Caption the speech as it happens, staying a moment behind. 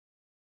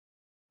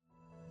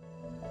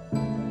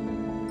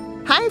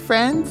Hi,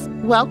 friends.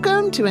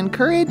 Welcome to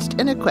Encouraged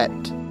and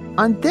Equipped.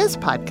 On this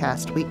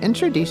podcast, we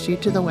introduce you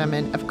to the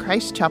women of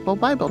Christ Chapel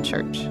Bible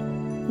Church.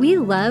 We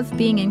love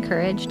being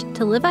encouraged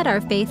to live out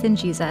our faith in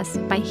Jesus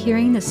by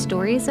hearing the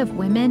stories of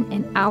women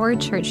in our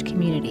church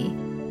community.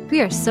 We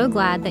are so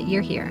glad that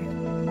you're here.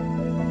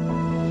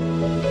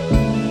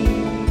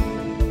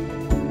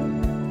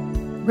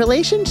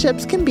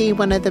 Relationships can be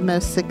one of the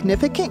most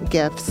significant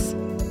gifts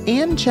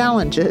and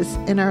challenges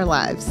in our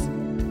lives.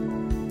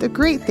 The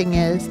great thing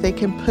is they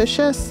can push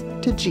us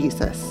to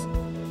Jesus.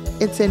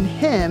 It's in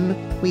Him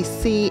we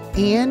see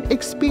and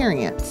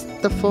experience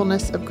the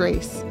fullness of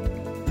grace.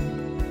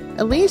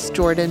 Elise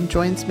Jordan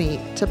joins me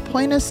to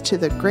point us to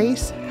the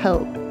grace,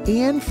 hope,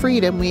 and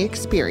freedom we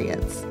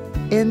experience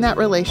in that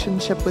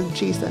relationship with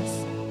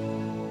Jesus.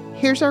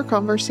 Here's our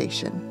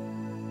conversation.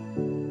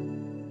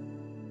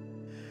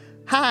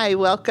 Hi,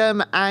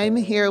 welcome. I'm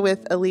here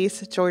with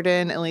Elise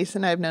Jordan. Elise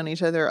and I have known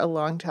each other a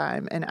long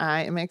time, and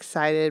I am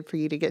excited for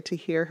you to get to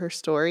hear her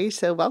story.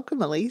 So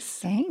welcome, Elise.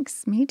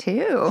 Thanks. Me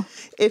too.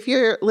 If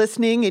you're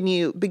listening and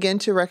you begin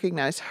to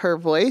recognize her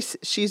voice,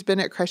 she's been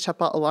at Christ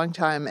Chapel a long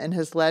time and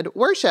has led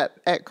worship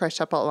at Christ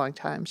Chapel a long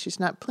time. She's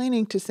not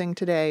planning to sing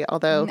today,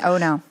 although... Oh,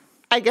 no.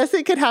 I guess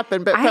it could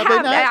happen, but probably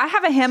not. I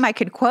have a hymn I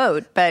could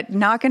quote, but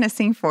not going to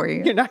sing for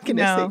you. You're not going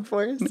to sing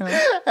for us?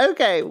 No.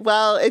 Okay.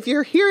 Well, if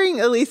you're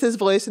hearing Elise's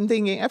voice and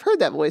thinking, I've heard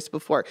that voice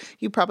before,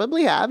 you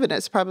probably have, and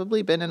it's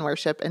probably been in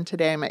worship. And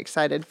today I'm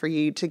excited for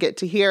you to get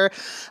to hear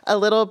a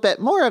little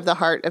bit more of the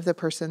heart of the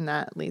person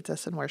that leads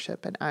us in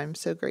worship. And I'm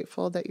so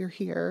grateful that you're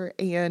here.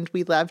 And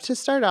we love to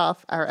start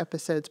off our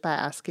episodes by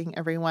asking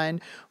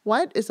everyone,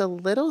 what is a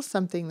little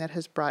something that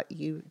has brought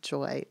you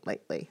joy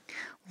lately?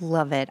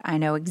 Love it. I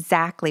know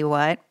exactly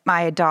what.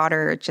 My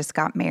daughter just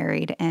got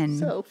married, and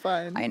so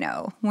fun. I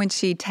know. When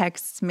she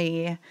texts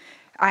me,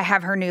 I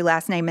have her new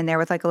last name in there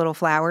with like a little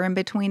flower in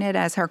between it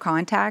as her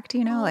contact,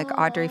 like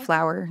Audrey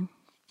Flower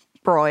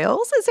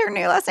Broyles is her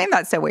new last name.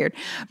 That's so weird.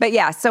 But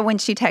yeah, so when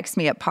she texts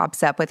me, it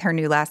pops up with her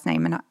new last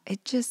name, and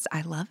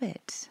I love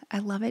it. I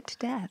love it to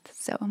death.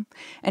 So,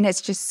 and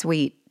it's just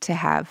sweet to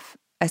have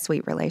a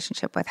sweet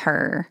relationship with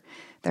her.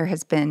 There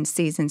has been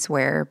seasons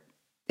where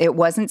it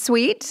wasn't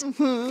sweet,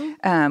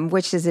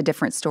 which is a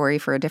different story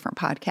for a different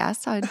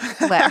podcast. I'd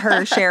let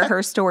her share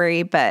her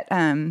story, but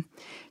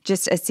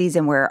just a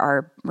season where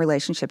our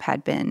relationship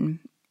had been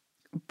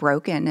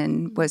broken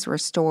and was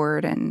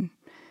restored. And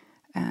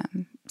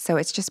so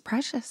it's just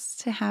precious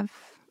to have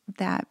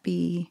that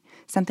be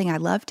something I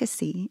love to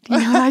see. You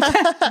know,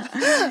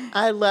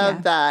 I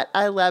love that.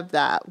 I love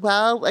that.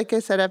 Well, like I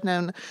said, I've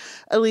known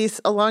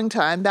Elise a long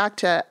time, back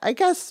to, I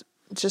guess,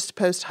 just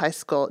post-high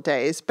school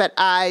days, but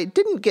I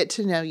didn't get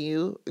to know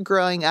you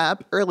growing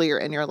up earlier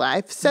in your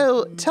life.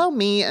 So tell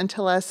me and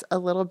tell us a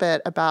little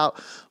bit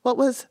about what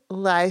was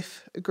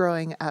life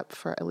growing up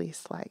for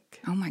Elise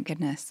like? Oh my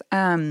goodness.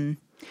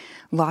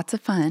 Lots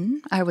of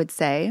fun, I would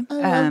say. I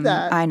love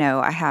that. I know.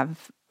 I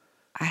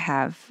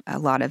have a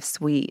lot of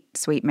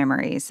sweet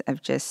memories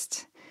of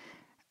just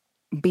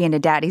being a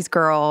daddy's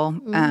girl.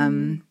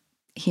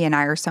 He and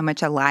I are so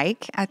much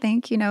alike, I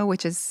think,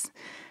 which is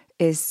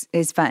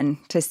fun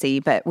to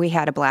see, but we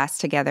had a blast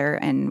together,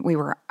 and we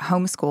were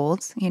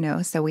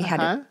homeschooled, so we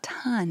had a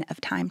ton of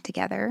time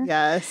together.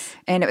 Yes.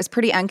 And it was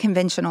pretty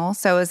unconventional.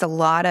 So it was a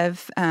lot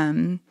of,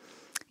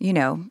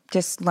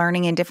 just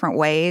learning in different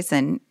ways.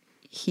 And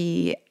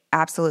he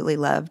absolutely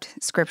loved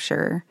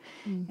scripture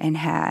and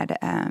had,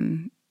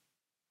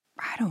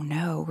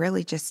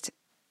 really just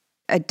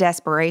a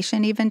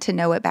desperation even to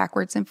know it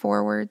backwards and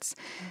forwards.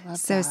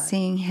 So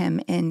seeing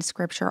him in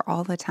scripture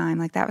all the time,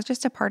 like that was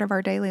just a part of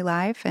our daily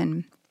life.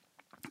 And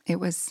it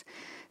was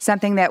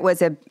something that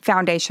was a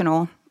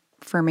foundational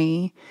for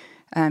me,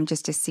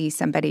 just to see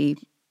somebody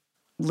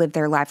live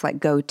their life, like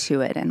go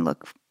to it and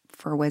look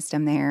for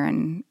wisdom there.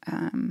 And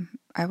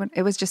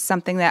it was just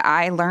something that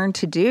I learned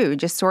to do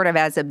just sort of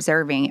as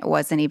observing. It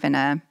wasn't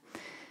even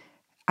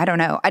I don't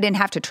know. I didn't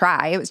have to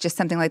try. It was just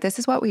something like, this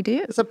is what we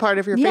do. It's a part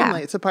of your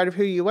family. It's a part of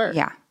who you were.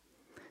 Yeah.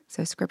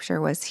 So scripture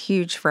was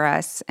huge for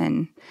us.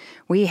 And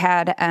we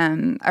had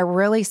a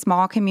really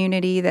small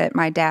community that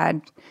my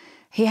dad,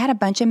 he had a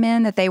bunch of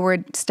men that they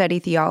would study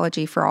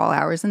theology for all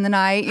hours in the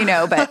night,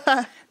 but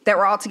that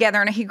were all together.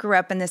 And he grew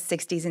up in the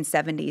 60s and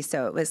 70s.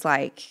 So it was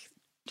like,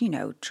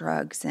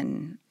 drugs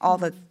and all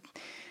the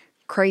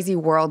crazy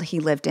world he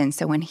lived in.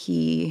 So when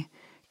he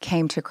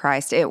came to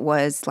Christ, it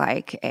was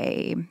like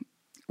a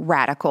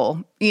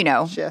radical,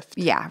 shift.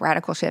 Yeah,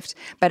 radical shift.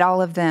 But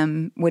all of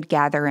them would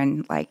gather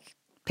and like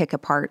pick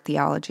apart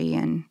theology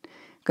and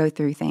go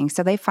through things.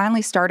 So they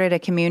finally started a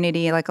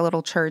community, like a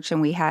little church,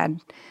 and we had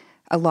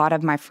a lot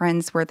of my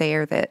friends were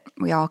there that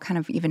we all kind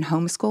of even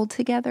homeschooled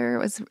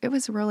together. It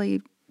was a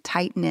really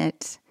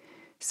tight-knit,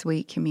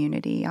 sweet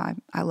community.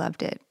 I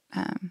loved it.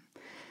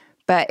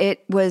 But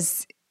it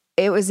was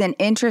an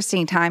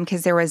interesting time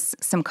because there was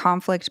some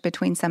conflict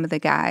between some of the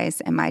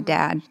guys, and my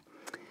dad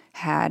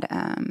had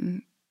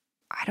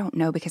I don't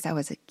know, because I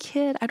was a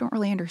kid, I don't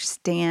really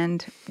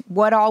understand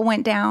what all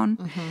went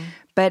down,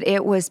 but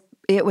it was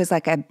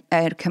like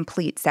a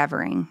complete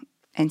severing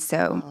And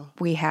so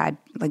we had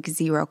like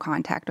zero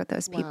contact with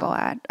those people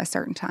at a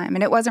certain time.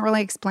 And it wasn't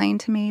really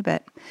explained to me,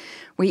 but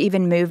we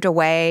even moved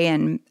away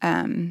and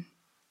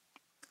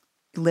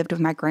lived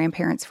with my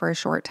grandparents for a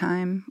short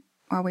time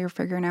while we were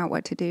figuring out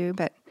what to do.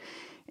 But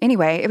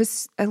anyway, it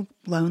was a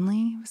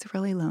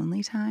really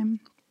lonely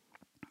time.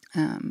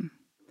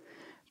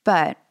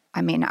 But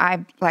I mean,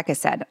 like I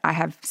said, I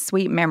have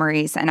sweet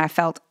memories and I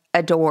felt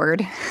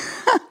adored.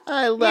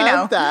 I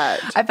love that.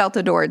 I felt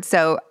adored.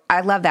 So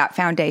I love that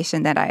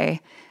foundation that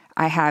I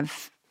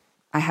have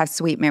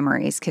sweet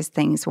memories, because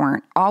things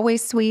weren't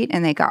always sweet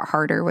and they got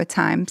harder with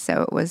time.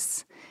 So it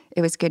was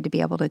good to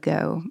be able to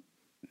go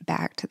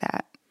back to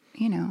that,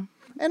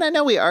 And I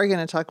know we are going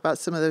to talk about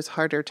some of those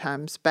harder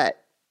times,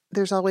 but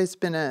there's always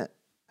been a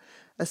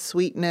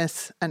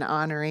sweetness, an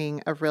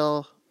honoring, a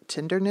real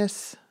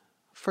tenderness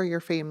for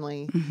your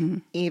family,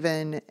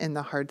 even in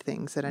the hard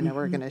things that I know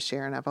we're going to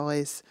share. And I've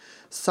always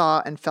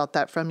saw and felt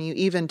that from you,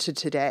 even to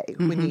today.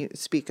 When you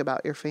speak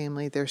about your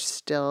family, there's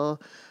still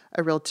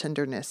a real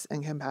tenderness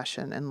and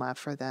compassion and love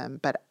for them.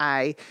 But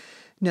I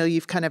know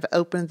you've kind of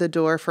opened the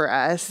door for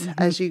us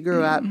as you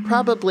grew up.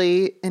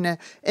 Probably in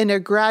a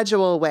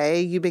gradual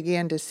way, you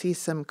began to see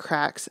some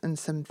cracks and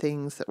some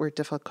things that were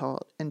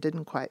difficult and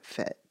didn't quite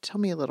fit.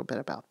 Tell me a little bit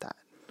about that.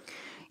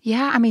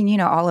 Yeah, I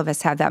mean, all of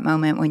us have that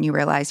moment when you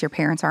realize your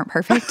parents aren't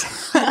perfect.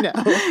 I know.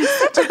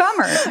 Such a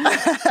bummer.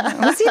 It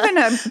was even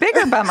a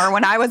bigger bummer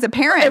when I was a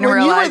parent and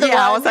realized,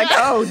 I was like,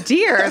 oh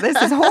dear, this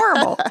is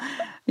horrible.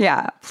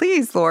 Yeah,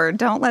 please, Lord,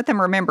 don't let them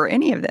remember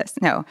any of this.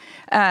 No.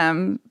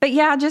 But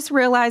yeah, just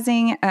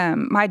realizing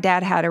my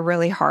dad had a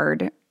really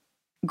hard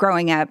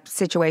growing up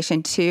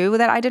situation too,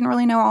 that I didn't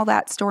really know all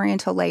that story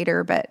until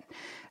later. But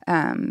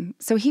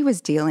so he was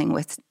dealing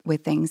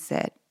with things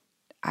that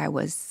I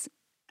was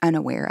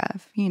unaware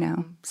of,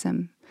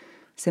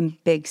 some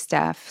big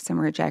stuff, some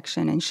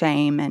rejection and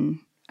shame. And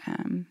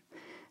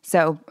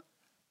so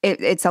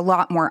it's a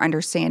lot more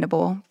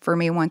understandable for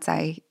me once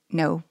I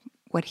know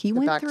what he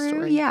went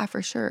through. Yeah,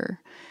 for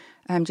sure.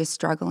 I'm just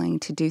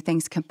struggling to do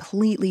things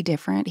completely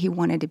different. He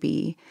wanted to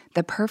be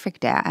the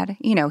perfect dad.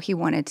 He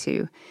wanted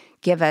to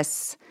give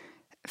us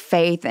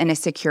faith and a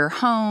secure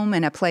home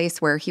and a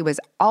place where he was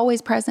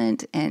always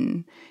present,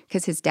 and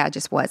because his dad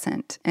just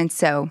wasn't. And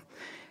so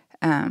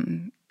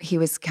he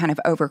was kind of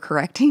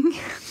overcorrecting,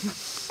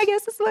 I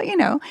guess is what, he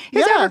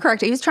was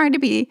overcorrecting. He was trying to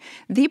be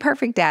the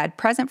perfect dad,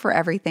 present for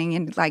everything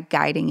and like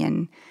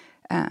guiding.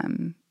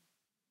 And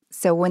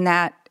so when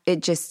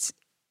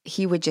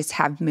he would just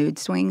have mood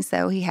swings,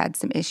 though. He had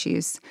some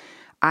issues.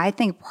 I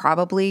think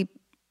probably,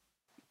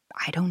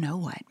 I don't know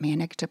what,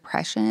 manic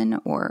depression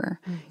or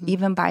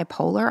even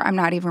bipolar. I'm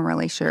not even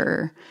really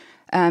sure.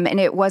 And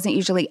it wasn't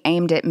usually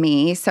aimed at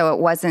me. So it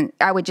wasn't,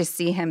 I would just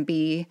see him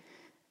be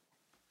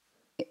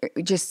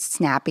just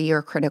snappy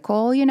or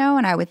critical,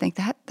 and I would think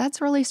that's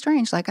really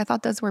strange. Like, I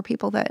thought those were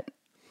people that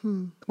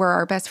were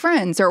our best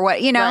friends or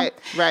what,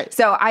 Right.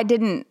 So I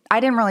didn't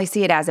really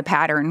see it as a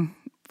pattern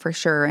for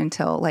sure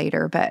until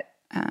later. But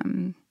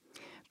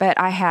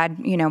I had,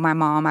 my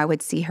mom, I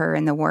would see her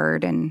in the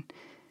Word, and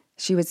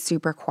she was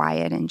super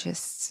quiet and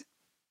just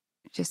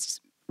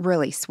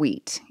really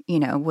sweet,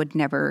 would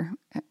never,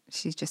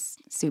 she's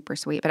just super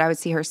sweet. But I would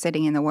see her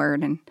sitting in the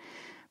Word, and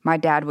my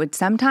dad would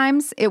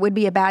sometimes, it would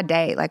be a bad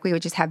day. Like, we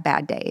would just have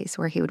bad days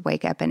where he would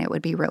wake up and it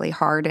would be really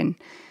hard.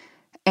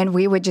 And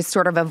we would just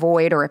sort of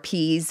avoid or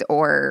appease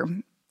or,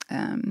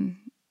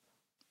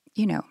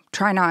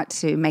 try not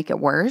to make it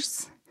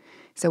worse.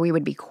 So we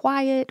would be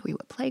quiet. We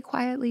would play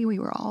quietly. We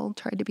were all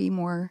trying to be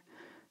more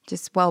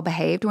just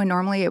well-behaved, when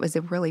normally it was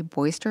a really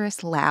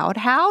boisterous, loud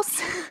house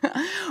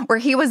where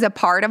he was a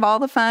part of all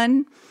the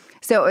fun.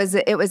 So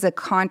it was a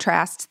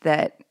contrast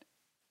that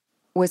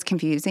was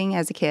confusing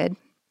as a kid.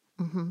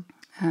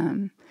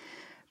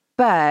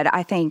 But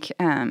I think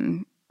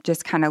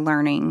just kind of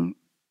learning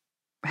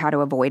how to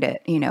avoid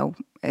it,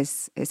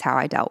 is how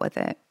I dealt with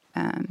it.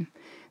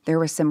 There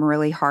were some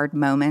really hard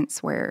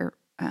moments where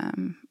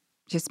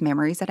just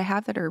memories that I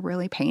have that are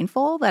really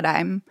painful that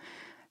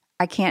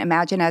I can't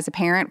imagine as a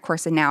parent. Of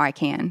course, and now I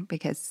can,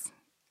 because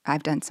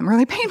I've done some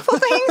really painful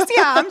things.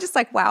 Yeah, I'm just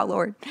like, wow,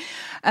 Lord.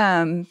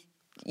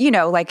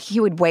 Like he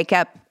would wake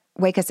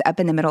us up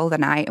in the middle of the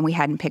night and we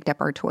hadn't picked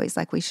up our toys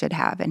like we should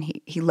have. And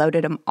he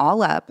loaded them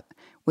all up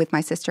with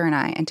my sister and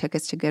I and took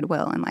us to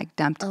Goodwill and like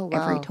dumped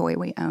every toy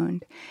we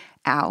owned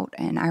out.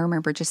 And I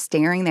remember just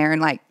staring there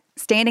and like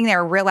standing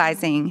there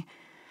realizing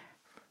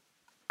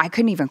I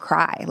couldn't even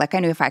cry. Like, I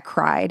knew if I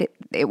cried,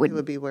 it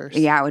would be worse.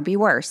 Yeah, it would be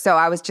worse. So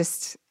I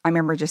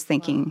remember just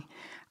thinking,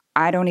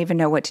 I don't even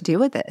know what to do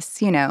with this,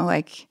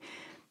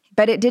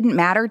 but it didn't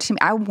matter to me.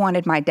 I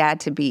wanted my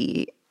dad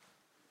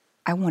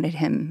I wanted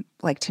him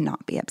like to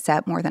not be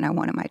upset more than I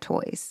wanted my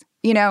toys,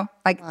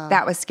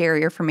 that was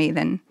scarier for me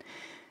than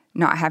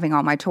not having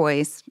all my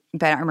toys.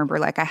 But I remember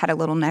like I had a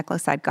little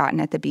necklace I'd gotten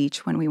at the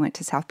beach when we went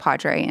to South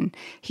Padre, and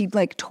he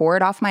like tore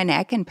it off my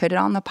neck and put it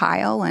on the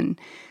pile. And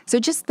so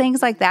just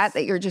things like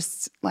that you're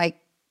just like,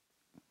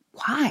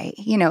 why?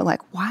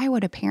 Why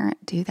would a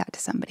parent do that to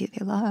somebody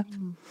they love?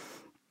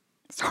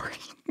 Sorry.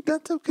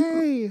 That's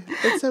okay.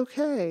 It's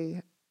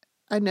okay.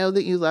 I know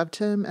that you loved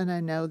him, and I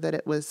know that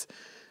it was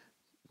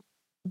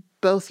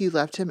both you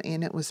loved him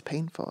and it was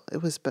painful.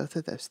 It was both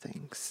of those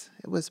things.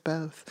 It was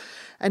both.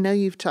 I know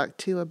you've talked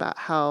too about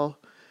how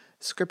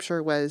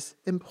Scripture was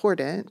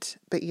important,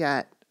 but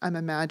yet I'm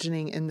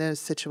imagining in those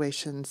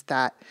situations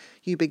that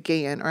you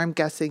began, or I'm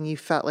guessing you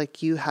felt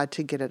like you had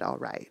to get it all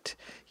right.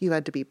 You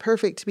had to be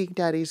perfect to be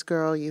daddy's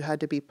girl. You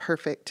had to be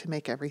perfect to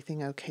make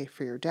everything okay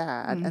for your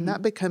dad. And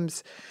that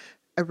becomes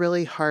a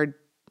really hard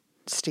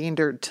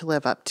standard to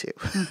live up to.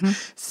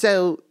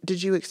 So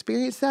did you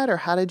experience that, or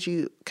how did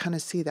you kind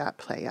of see that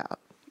play out?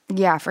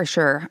 Yeah, for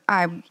sure.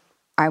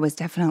 I was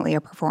definitely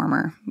a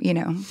performer,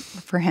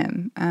 for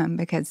him,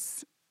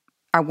 because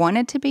I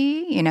wanted to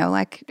be,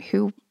 like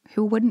who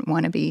wouldn't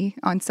want to be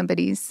on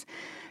somebody's,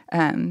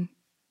 a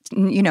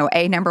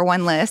number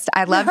one list.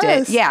 I loved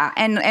it. Yeah.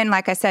 And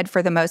like I said,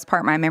 for the most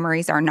part, my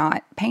memories are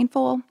not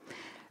painful.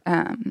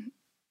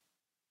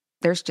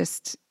 There's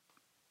just,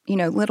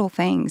 little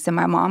things. And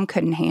my mom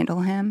couldn't handle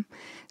him.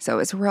 So it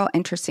was real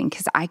interesting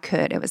because I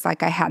could. It was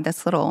like I had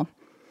this little,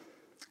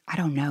 I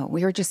don't know,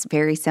 we were just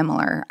very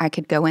similar. I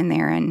could go in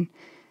there and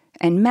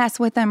mess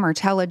with him or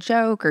tell a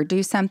joke or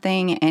do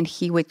something, and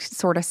he would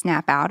sort of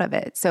snap out of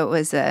it. So it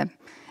was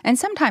and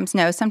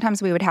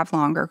sometimes we would have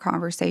longer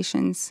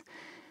conversations,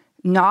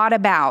 not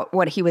about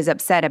what he was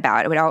upset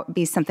about. It would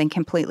be something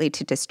completely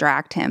to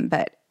distract him,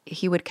 but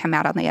he would come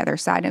out on the other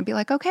side and be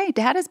like, okay,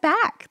 Dad is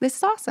back. This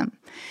is awesome.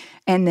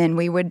 And then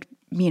we would,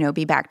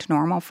 be back to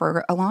normal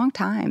for a long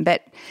time.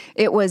 But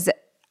it was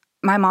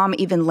my mom,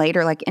 even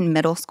later, like in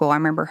middle school, I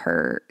remember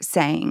her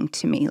saying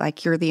to me,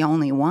 like, you're the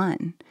only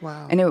one.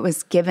 Wow. And it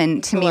was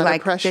given to me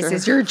like, this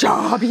is your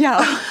job. Yeah.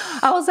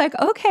 I was like,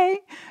 okay.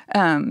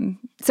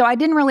 So I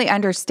didn't really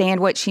understand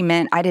what she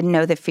meant. I didn't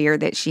know the fear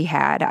that she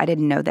had. I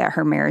didn't know that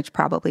her marriage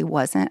probably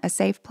wasn't a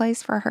safe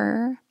place for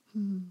her.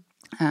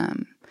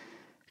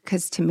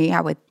 Because to me,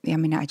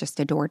 I just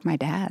adored my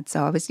dad.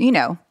 So I was,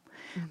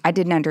 I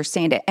didn't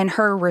understand it. And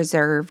her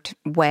reserved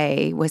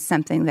way was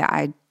something that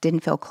I didn't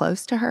feel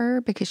close to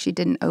her because she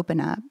didn't open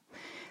up.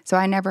 So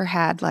I never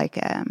had I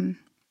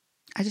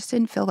just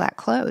didn't feel that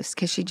close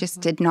because she just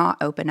did not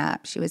open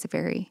up. She was a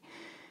very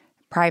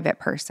private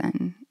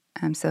person.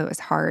 So it was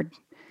hard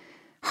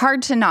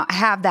to not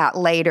have that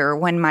later.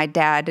 When my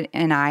dad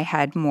and I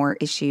had more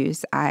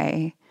issues,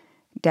 I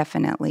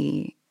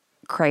definitely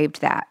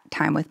craved that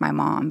time with my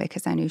mom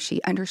because I knew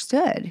she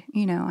understood.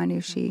 I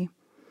knew she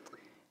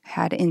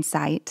had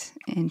insight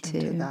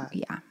into that.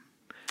 Yeah.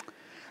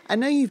 I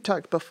know you've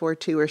talked before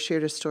too, or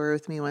shared a story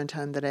with me one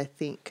time that I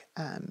think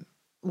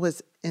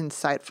was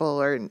insightful,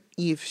 or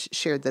you've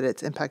shared that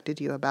it's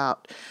impacted you,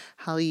 about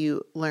how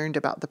you learned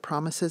about the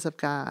promises of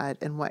God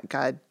and what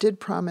God did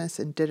promise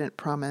and didn't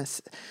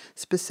promise,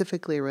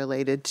 specifically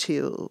related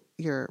to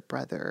your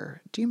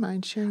brother. Do you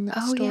mind sharing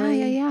that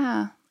story?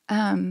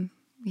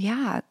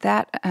 Yeah.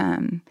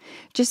 That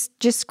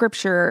just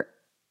Scripture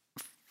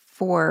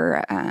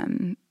for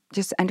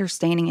just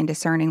understanding and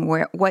discerning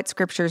what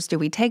Scriptures do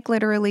we take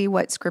literally,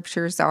 what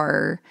Scriptures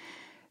are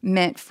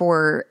meant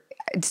for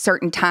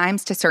certain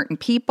times to certain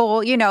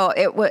people.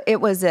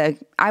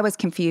 I was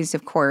confused,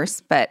 of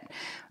course, but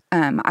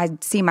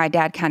I'd see my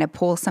dad kind of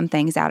pull some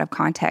things out of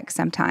context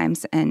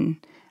sometimes, and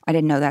I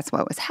didn't know that's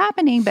what was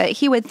happening, but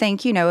he would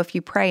think, if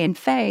you pray in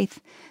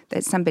faith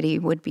that somebody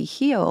would be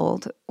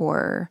healed,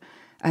 or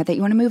that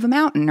you want to move a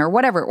mountain or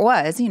whatever it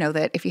was,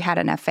 that if you had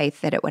enough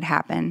faith that it would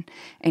happen.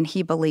 And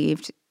he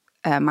believed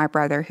my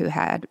brother, who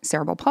had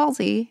cerebral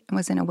palsy and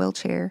was in a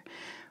wheelchair,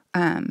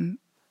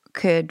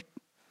 could,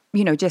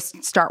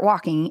 just start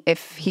walking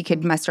if he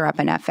could muster up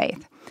enough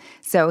faith.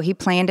 So he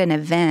planned an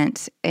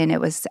event, and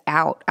it was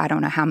out, I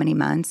don't know how many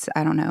months.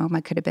 I don't know.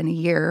 It could have been a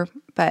year,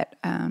 but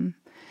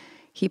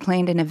he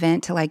planned an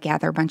event to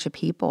gather a bunch of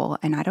people,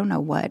 and I don't know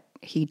what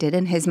he did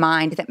in his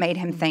mind that made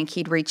him think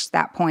he'd reached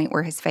that point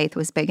where his faith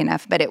was big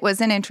enough. But it was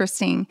an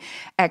interesting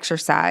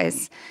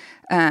exercise.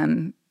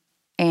 And,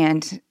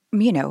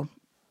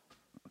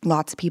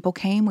 lots of people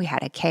came. We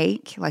had a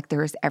cake.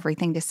 There was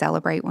everything to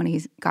celebrate when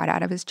he got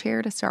out of his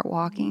chair to start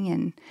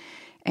walking.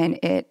 And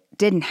it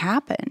didn't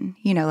happen.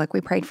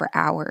 We prayed for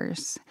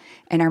hours.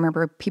 And I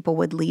remember people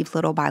would leave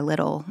little by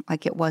little.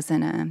 It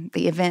wasn't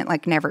the event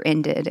never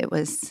ended. It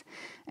was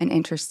an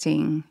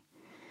interesting,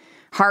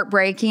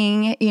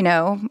 heartbreaking,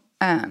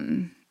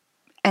 and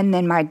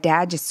then my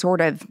dad just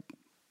sort of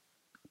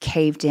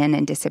caved in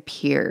and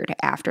disappeared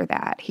after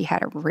that. He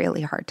had a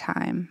really hard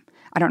time.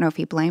 I don't know if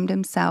he blamed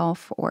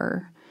himself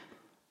or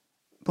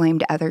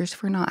blamed others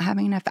for not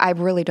having enough. I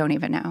really don't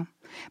even know.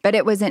 But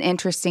it was an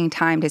interesting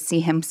time to see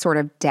him sort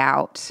of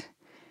doubt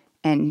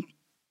and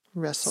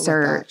wrestle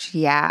search,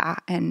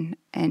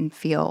 and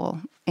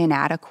feel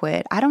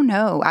inadequate. I don't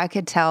know. I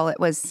could tell it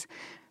was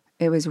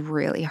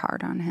really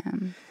hard on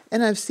him.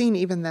 And I've seen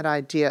even that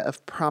idea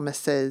of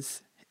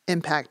promises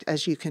impact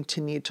as you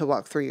continue to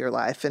walk through your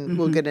life. And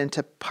we'll get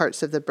into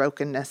parts of the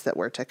brokenness that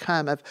were to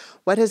come, of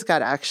what has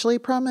God actually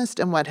promised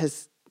and what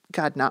has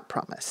God not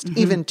promised,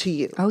 even to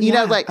you? Oh, You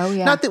know, yeah. like, Oh,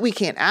 yeah. not that we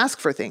can't ask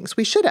for things.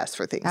 We should ask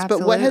for things.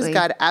 But what has Absolutely.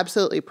 God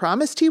absolutely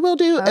promised he will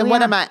do? And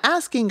what yeah. am I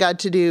asking God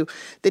to do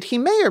that he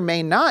may or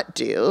may not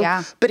do?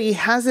 Yeah. But he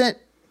hasn't,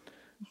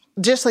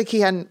 just like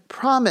he hadn't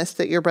promised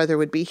that your brother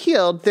would be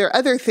healed, there are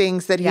other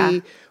things that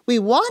we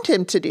want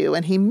him to do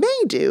and he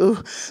may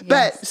do.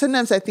 But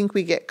sometimes I think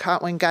we get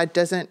caught when God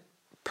doesn't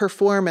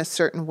perform a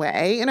certain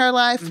way in our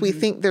life. We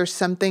think there's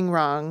something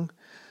wrong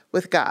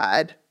with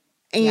God.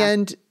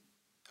 And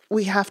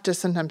we have to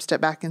sometimes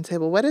step back and say,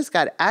 well, what has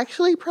God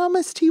actually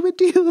promised he would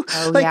do?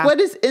 What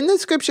is in the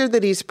scripture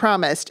that he's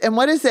promised? And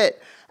what is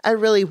it I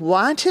really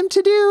want him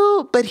to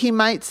do, but he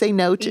might say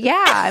no to?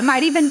 Yeah, I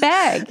might even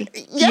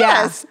beg.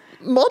 Yes,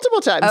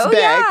 multiple times beg.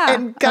 Yeah.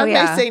 And God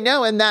may say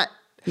no, and that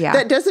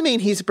doesn't mean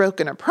he's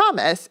broken a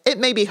promise. It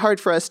may be hard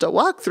for us to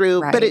walk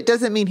through, but it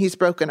doesn't mean he's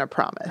broken a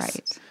promise.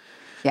 Right.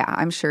 Yeah,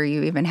 I'm sure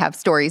you even have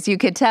stories you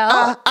could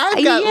tell.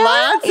 I've got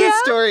lots of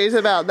stories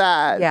about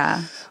that.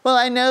 Yeah. Well,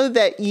 I know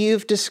that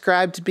you've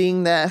described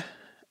being the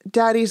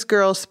daddy's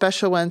girl,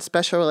 special one,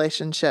 special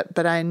relationship,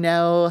 but I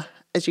know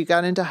as you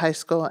got into high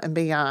school and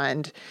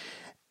beyond,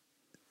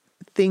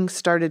 things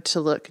started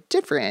to look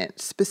different,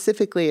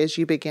 specifically as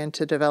you began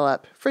to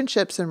develop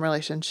friendships and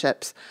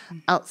relationships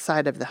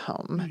outside of the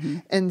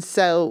home. And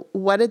so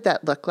what did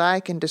that look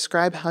like? And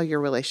describe how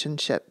your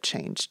relationship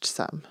changed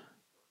some.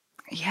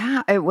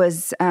 Yeah, it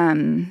was,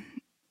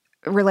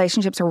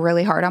 relationships were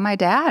really hard on my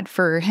dad.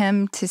 For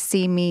him to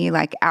see me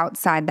like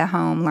outside the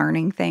home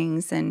learning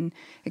things and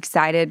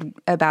excited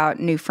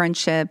about new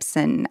friendships.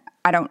 And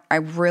I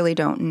really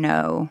don't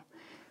know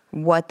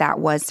what that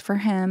was for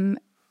him.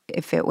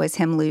 If it was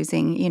him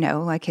losing, you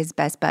know, like his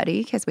best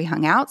buddy because we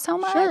hung out so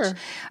much. Sure.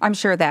 I'm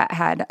sure that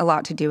had a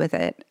lot to do with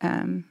it.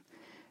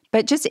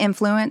 But just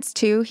influence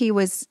too.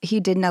 He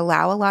didn't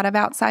allow a lot of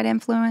outside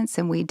influence,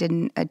 and we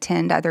didn't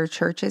attend other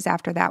churches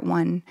after that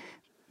one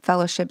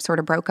fellowship sort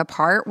of broke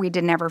apart. We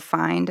didn't ever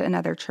find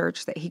another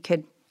church that he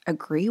could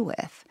agree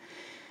with.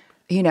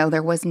 You know,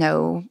 there was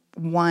no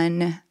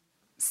one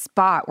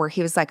spot where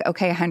he was like,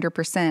 okay,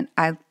 100%.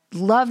 I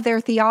love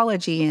their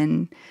theology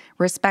and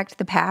respect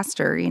the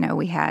pastor. You know,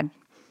 we had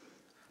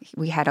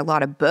a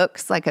lot of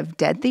books like of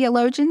dead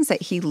theologians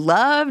that he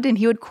loved and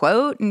he would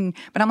quote.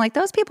 But I'm like,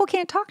 those people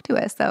can't talk to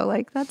us though.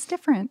 Like that's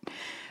different.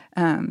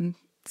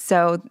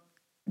 So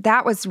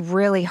that was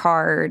really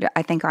hard,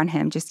 I think, on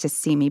him just to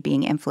see me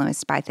being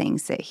influenced by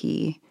things that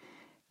he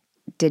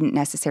didn't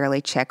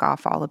necessarily check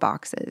off all the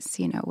boxes,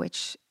 you know,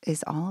 which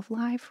is all of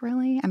life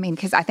really. I mean,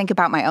 because I think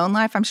about my own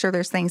life, I'm sure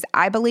there's things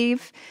I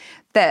believe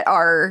that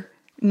are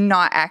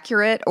not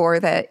accurate, or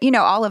that, you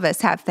know, all of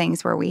us have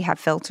things where we have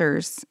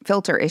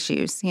filter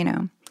issues, you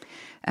know.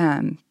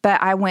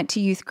 But I went to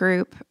youth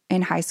group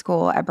in high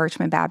school at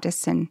Birchman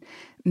Baptist and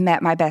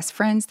met my best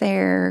friends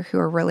there who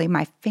are really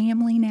my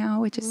family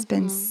now, which has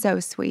been so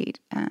sweet.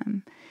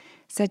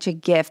 Such a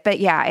gift. But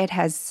yeah,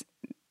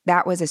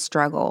 that was a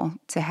struggle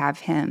to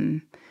have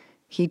him.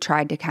 He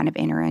tried to kind of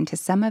enter into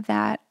some of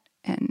that,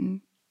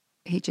 and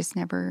he just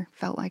never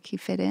felt like he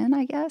fit in,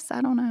 I guess. I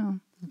don't know.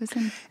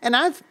 And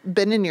I've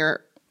been in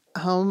your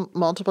home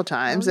multiple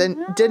times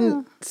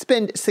didn't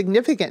spend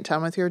significant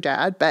time with your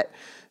dad, but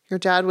your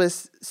dad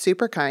was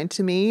super kind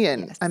to me,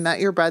 and I met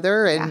your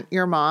brother and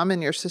your mom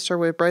and your sister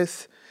were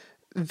both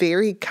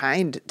very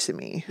kind to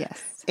me.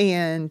 Yes.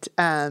 And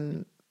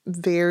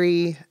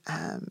very,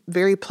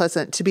 very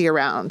pleasant to be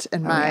around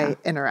in my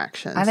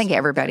interactions. I think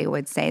everybody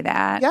would say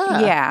that.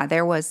 Yeah. Yeah,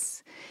 there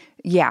was,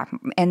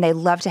 and they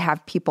love to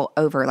have people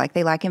over. Like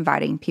they like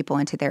inviting people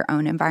into their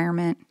own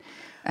environment.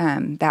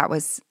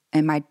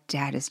 And my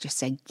dad is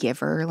just a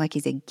giver, like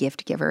he's a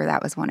gift giver.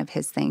 That was one of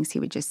his things. He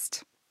would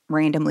just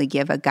randomly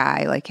give a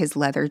guy like his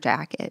leather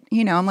jacket.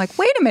 You know, I'm like,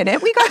 wait a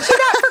minute, we got you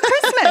that for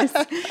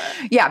Christmas.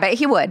 Yeah, but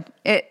he would.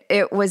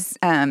 It was,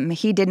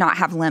 he did not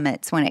have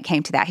limits when it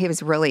came to that. He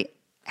was really,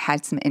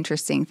 had some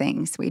interesting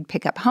things. We'd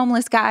pick up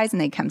homeless guys and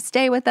they'd come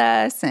stay with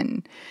us.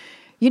 And,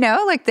 you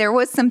know, like there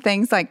was some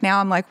things like now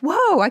I'm like,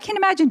 whoa, I can't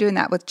imagine doing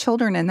that with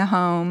children in the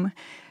home,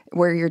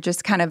 where you're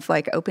just kind of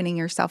like opening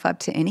yourself up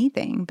to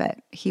anything. But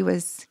he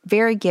was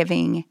very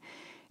giving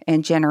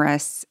and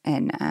generous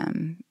and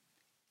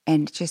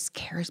just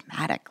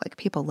charismatic. Like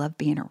people loved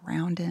being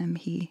around him.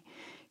 He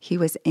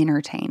was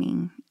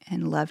entertaining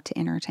and loved to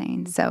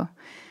entertain. So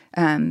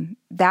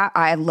that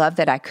I love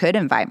that I could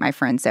invite my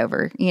friends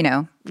over, you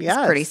know. Yes.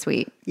 It's pretty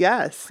sweet.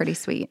 Yes. Pretty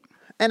sweet.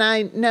 And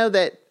I know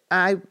that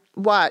I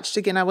watched,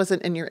 again, I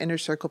wasn't in your inner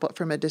circle, but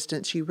from a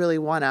distance, you really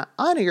want to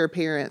honor your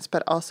parents,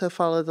 but also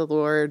follow the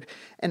Lord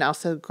and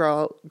also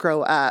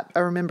grow up. I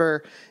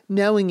remember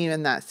knowing you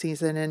in that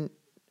season, and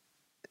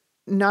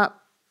not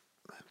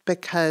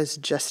because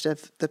just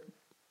of the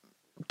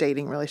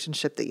dating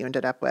relationship that you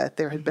ended up with.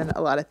 There had been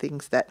a lot of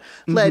things that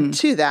led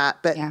to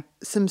that, but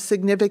some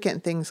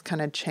significant things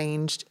kind of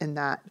changed in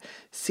that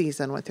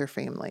season with your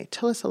family.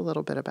 Tell us a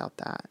little bit about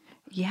that.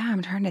 Yeah,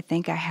 I'm trying to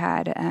think. I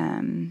had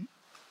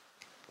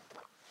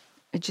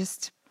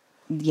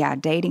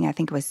dating, I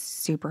think, was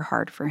super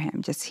hard for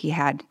him. Just he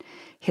had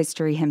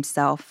history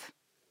himself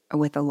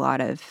with a lot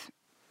of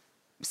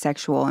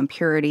sexual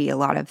impurity,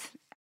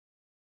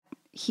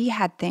 he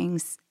had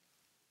things,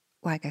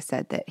 like I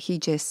said, that he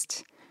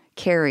just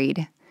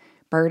carried,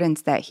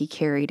 burdens that he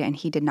carried, and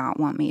he did not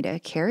want me to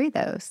carry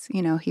those.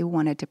 He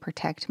wanted to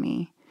protect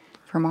me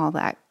from all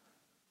that,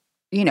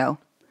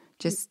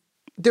 just.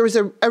 There was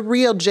a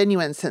real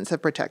genuine sense of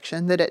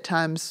protection that at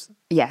times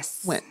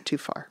yes went too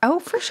far. Oh,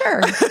 for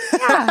sure.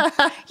 Yeah.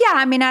 Yeah.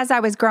 I mean, as I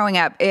was growing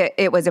up,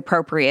 it was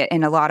appropriate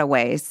in a lot of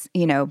ways.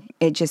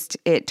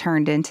 It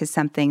turned into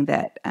something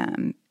that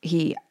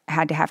he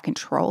had to have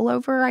control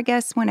over, I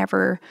guess,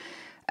 whenever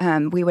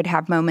we would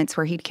have moments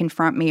where he'd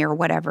confront me or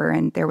whatever,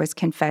 and there was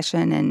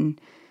confession,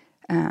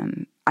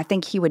 and I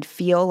think he would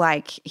feel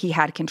like he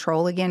had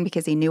control again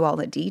because he knew all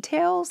the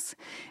details.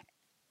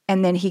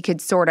 And then he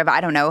could sort of,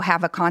 I don't know,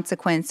 have a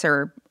consequence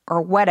or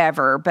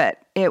whatever. But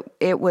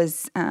it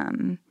was,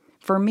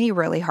 for me,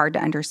 really hard to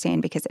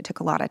understand because it took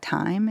a lot of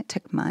time. It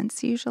took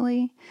months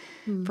usually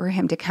for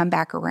him to come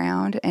back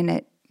around.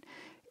 And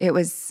it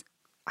was,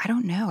 I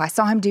don't know. I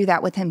saw him do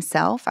that with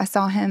himself. I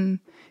saw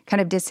him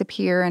kind of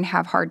disappear and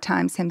have hard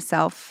times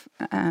himself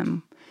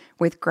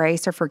with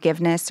grace or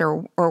forgiveness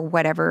or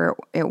whatever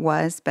it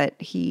was. But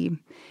he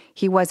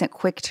wasn't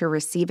quick to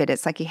receive it.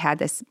 It's like he had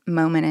this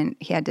moment and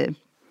he had to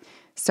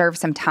serve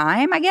some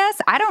time, I guess.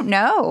 I don't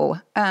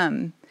know.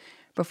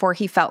 Before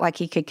he felt like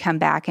he could come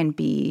back and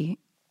be,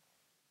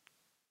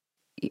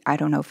 I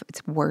don't know if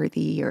it's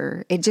worthy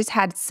or it just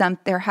had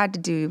there had to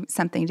do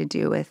something to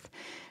do with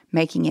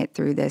making it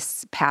through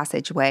this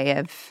passageway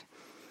of,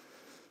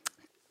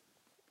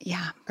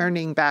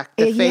 earning back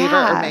the favor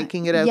or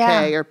making it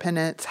okay or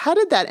penance. How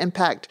did that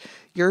impact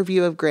your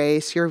view of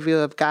grace, your view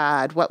of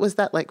God? What was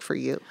that like for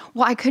you?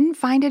 Well, I couldn't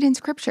find it in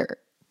Scripture.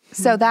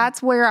 So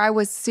that's where I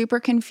was super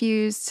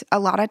confused. A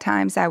lot of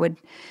times I would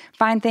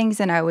find things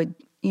and I would,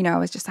 I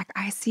was just like,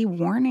 I see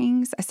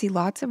warnings. I see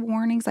lots of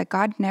warnings. Like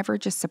God never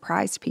just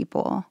surprised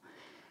people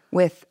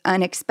with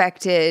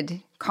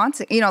unexpected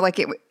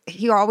consequences.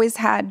 He always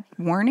had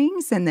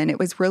warnings, and then it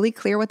was really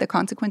clear what the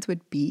consequence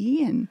would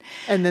be.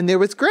 And then there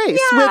was grace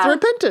with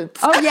repentance.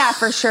 Oh, yeah,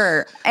 for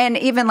sure. And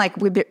even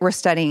we're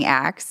studying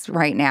Acts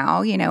right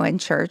now, in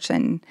church,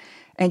 and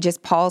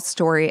just Paul's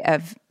story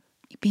of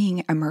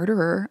being a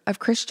murderer of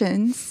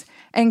Christians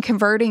and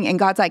converting, and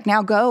God's like,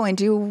 now go and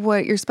do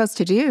what you're supposed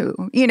to do.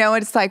 And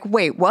it's like,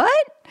 wait,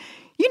 what?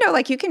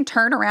 You can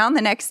turn around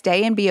the next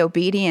day and be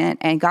obedient,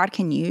 and God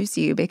can use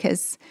you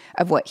because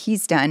of what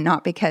he's done,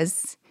 not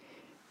because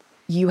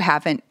you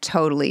haven't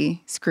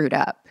totally screwed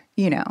up,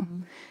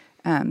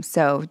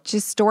 So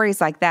just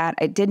stories like that,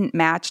 it didn't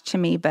match to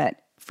me,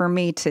 but for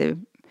me to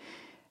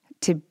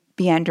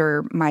be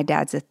under my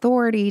dad's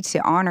authority, to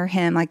honor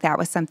him, that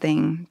was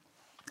something.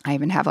 I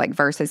even have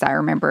verses I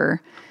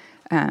remember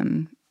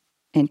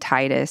in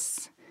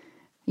Titus,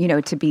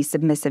 to be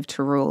submissive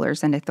to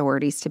rulers and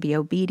authorities, to be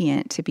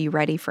obedient, to be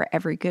ready for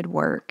every good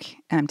work,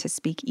 to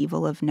speak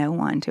evil of no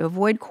one, to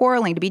avoid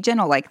quarreling, to be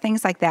gentle,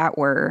 things like that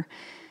were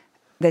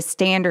the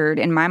standard.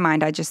 In my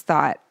mind, I just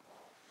thought,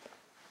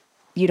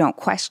 you can't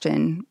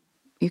question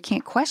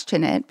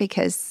it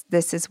because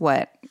this is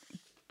where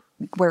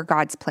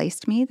God's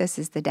placed me. This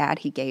is the dad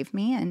he gave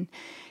me. And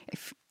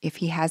if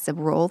he has a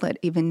rule that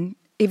even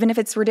if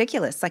it's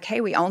ridiculous, hey,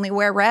 we only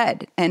wear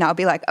red. And I'll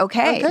be like,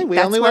 okay we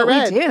that's only what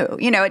wear red. We do.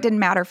 It didn't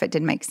matter if it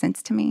didn't make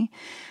sense to me.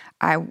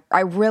 I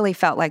really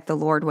felt like the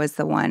Lord was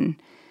the one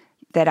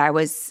that I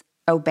was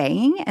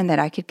obeying, and that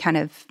I could kind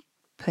of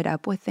put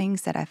up with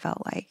things that I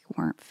felt like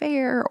weren't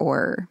fair,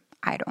 or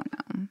I don't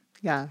know.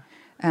 Yeah.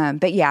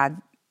 But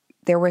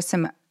there were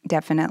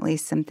definitely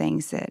some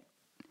things that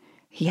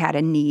he had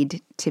a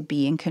need to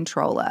be in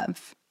control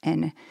of.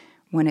 And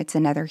when it's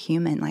another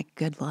human,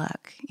 good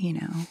luck,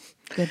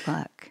 good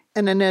luck.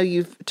 And I know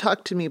you've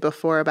talked to me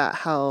before about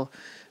how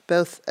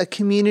both a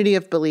community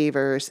of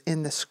believers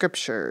in the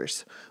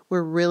Scriptures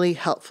were really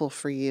helpful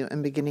for you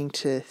in beginning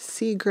to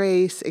see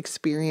grace,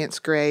 experience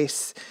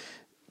grace,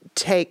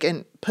 take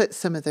and put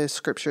some of those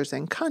Scriptures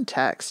in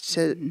context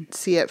to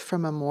see it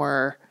from a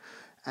more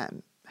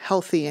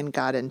healthy and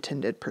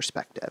God-intended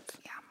perspective.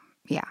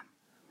 Yeah.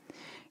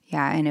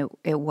 And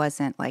it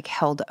wasn't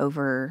held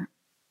over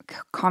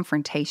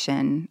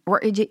confrontation,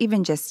 or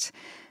even just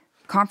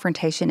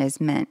confrontation is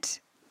meant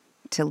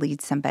to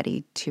lead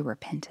somebody to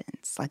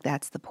repentance.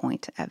 That's the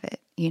point of it,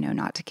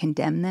 not to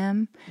condemn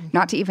them,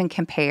 not to even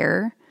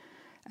compare,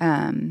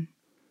 and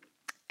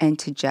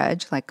to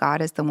judge.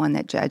 God is the one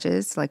that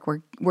judges.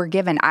 We're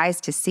given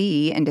eyes to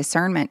see and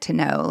discernment to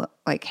know,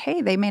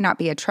 hey, they may not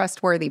be a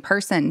trustworthy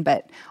person,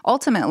 but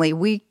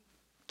ultimately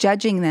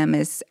judging them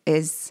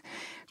is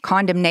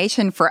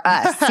condemnation for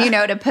us,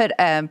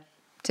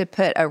 to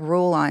put a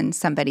rule on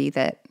somebody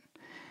that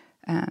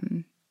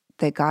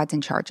God's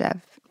in charge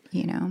of,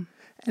 And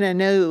I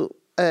know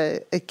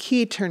a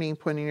key turning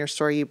point in your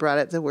story, you brought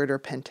up the word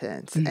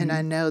repentance. And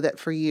I know that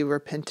for you,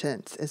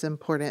 repentance is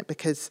important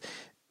because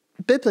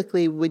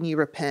biblically, when you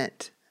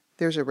repent,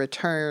 there's a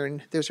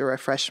return, there's a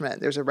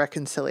refreshment, there's a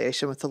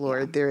reconciliation with the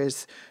Lord, there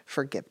is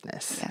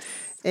forgiveness. Yes.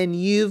 And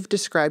you've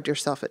described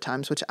yourself at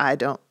times, which I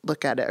don't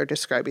look at it or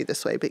describe you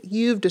this way, but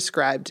you've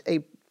described a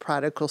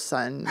prodigal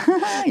son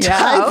Yeah.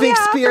 type Oh, yeah,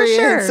 for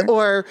experience, sure.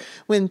 or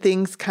when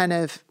things kind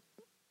of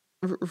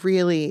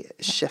really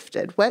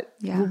shifted. What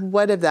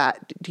of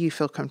that do you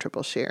feel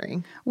comfortable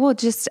sharing? Well,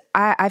 just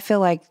I feel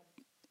like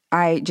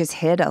I just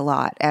hid a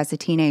lot as a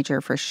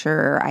teenager for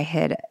sure. I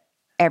hid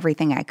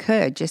everything I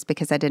could just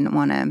because I didn't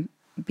want to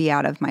be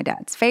out of my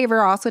dad's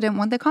favor. I also didn't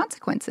want the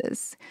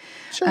consequences.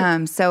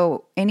 Sure.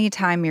 So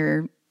anytime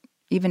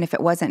even if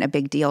it wasn't a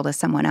big deal to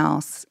someone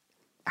else,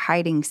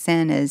 hiding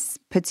sin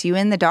puts you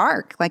in the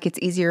dark. Like it's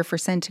easier for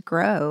sin to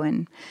grow.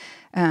 And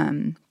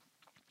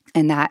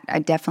that I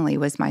definitely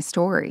was my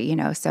story,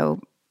 so,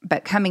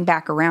 but coming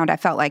back around, I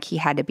felt like he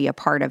had to be a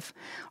part of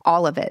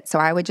all of it. So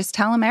I would just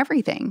tell him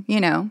everything,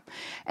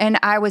 and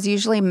I was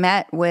usually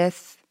met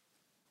with,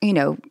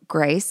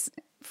 grace,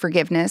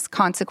 forgiveness,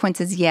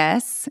 consequences,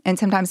 yes. And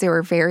sometimes they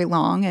were very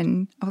long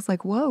and I was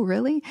like, whoa,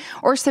 really?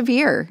 Or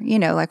severe,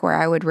 like where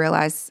I would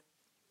realize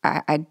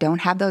I don't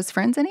have those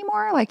friends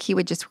anymore. Like he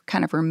would just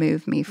kind of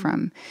remove me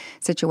from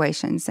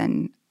situations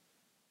and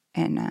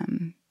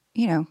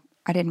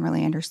I didn't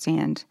really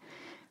understand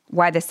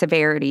why the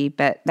severity,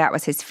 but that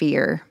was his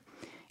fear.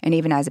 And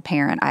even as a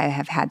parent, I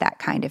have had that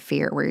kind of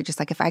fear where you're just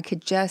like, if I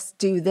could just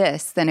do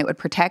this, then it would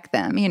protect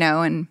them,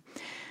 and,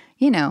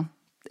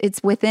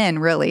 it's within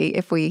really,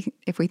 if we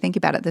think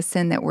about it, the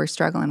sin that we're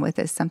struggling with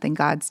is something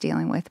God's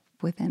dealing with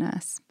within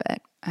us.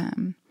 But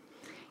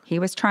he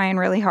was trying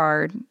really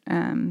hard.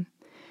 And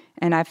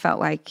I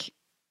felt like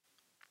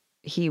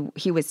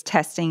he was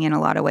testing in a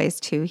lot of ways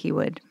too. He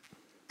would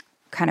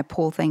kind of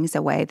pull things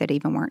away that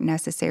even weren't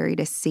necessary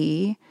to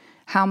see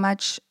how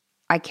much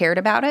I cared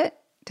about it,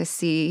 to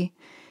see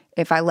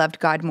if I loved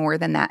God more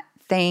than that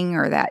thing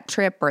or that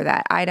trip or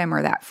that item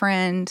or that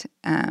friend.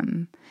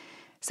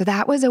 So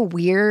that was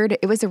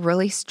it was a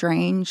really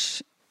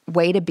strange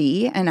way to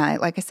be. And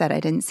like I said, I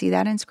didn't see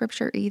that in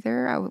Scripture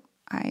either.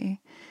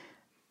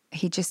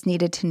 He just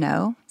needed to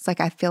know. It's like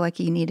I feel like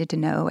he needed to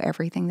know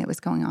everything that was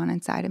going on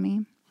inside of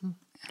me.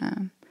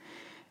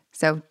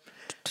 So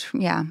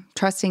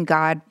trusting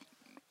God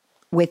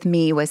with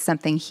me was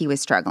something he was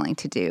struggling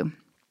to do.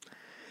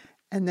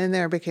 And then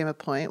there became a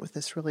point with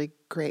this really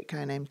great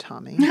guy named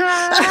Tommy.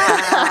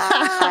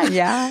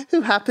 Yeah.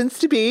 Who happens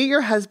to be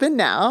your husband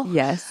now.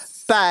 Yes.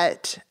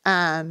 But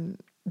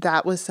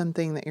that was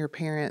something that your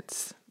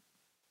parents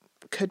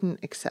couldn't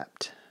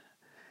accept.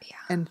 Yeah.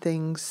 And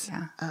things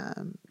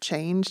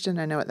changed. And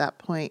I know at that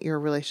point your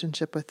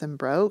relationship with them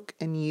broke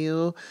and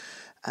you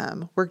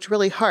worked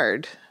really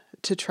hard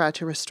to try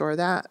to restore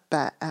that.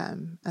 But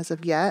as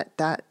of yet,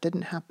 that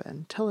didn't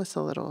happen. Tell us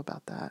a little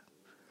about that.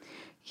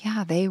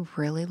 Yeah, they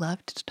really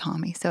loved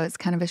Tommy. So it's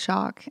kind of a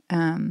shock.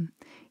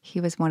 He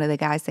was one of the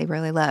guys they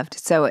really loved.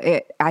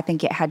 So I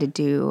think it had to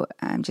do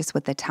just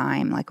with the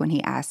time, like when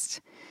he asked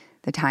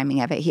the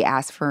timing of it, he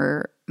asked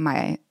for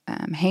my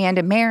hand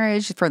in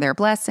marriage, for their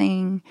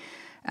blessing,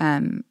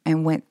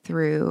 and went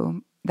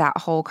through that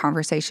whole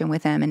conversation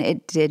with him, and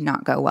it did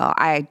not go well.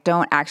 I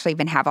don't actually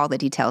even have all the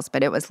details,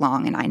 but it was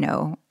long, and I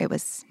know it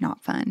was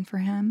not fun for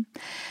him.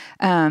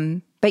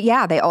 But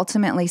yeah, they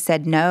ultimately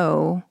said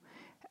no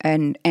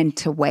and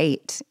to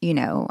wait,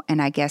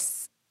 and I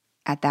guess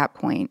at that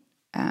point,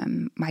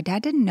 my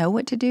dad didn't know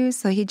what to do,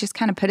 so he just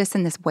kind of put us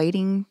in this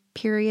waiting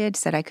period,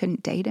 said I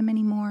couldn't date him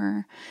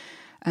anymore.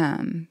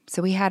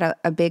 So we had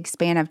a big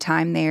span of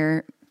time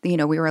there. We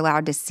were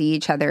allowed to see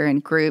each other in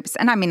groups.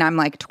 And I mean, I'm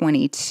like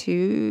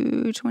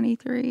 22,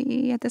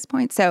 23 at this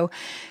point. So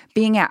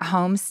being at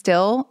home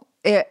still,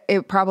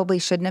 it probably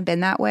shouldn't have been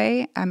that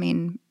way. I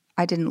mean,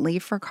 I didn't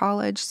leave for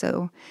college,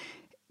 so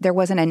there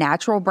wasn't a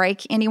natural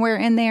break anywhere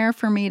in there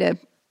for me to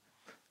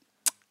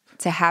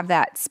have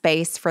that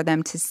space for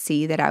them to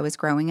see that I was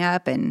growing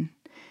up and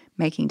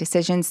making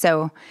decisions.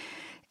 So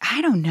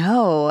I don't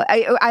know.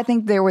 I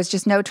think there was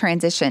just no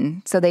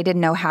transition. So they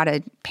didn't know how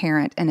to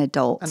parent an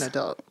adult.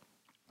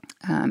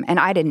 And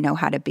I didn't know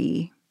how to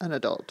be an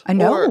adult.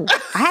 No,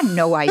 I had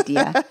no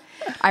idea.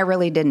 I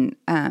really didn't.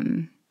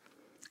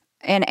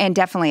 And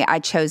definitely I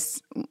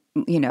chose,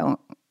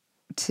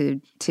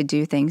 to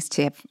do things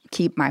to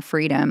keep my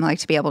freedom, like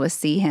to be able to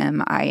see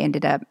him. I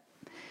ended up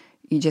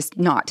just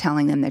not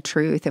telling them the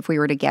truth. If we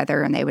were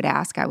together and they would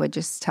ask, I would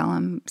just tell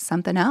them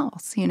something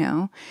else,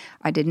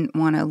 I didn't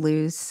want to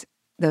lose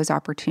those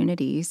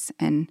opportunities.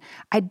 And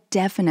I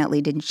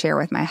definitely didn't share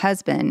with my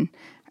husband,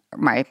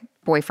 my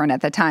boyfriend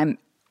at the time,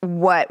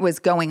 what was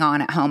going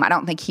on at home. I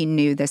don't think he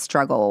knew the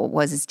struggle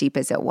was as deep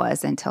as it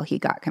was until he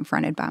got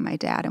confronted by my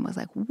dad and was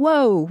like,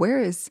 whoa, where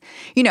is,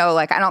 I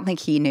don't think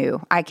he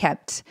knew. I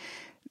kept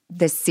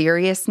the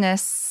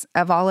seriousness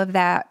of all of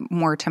that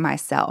more to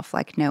myself,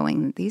 like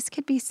knowing these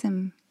could be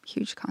some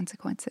huge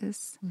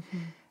consequences.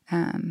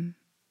 Mm-hmm.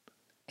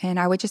 And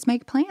I would just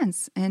make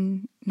plans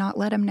and not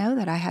let him know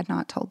that I had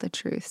not told the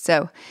truth.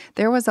 So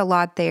there was a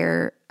lot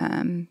there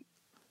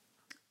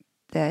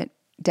that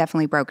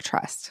definitely broke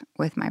trust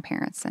with my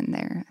parents,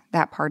 and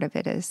that part of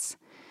it is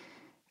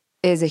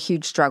a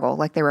huge struggle.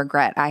 Like the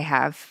regret I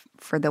have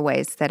for the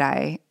ways that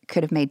I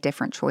could have made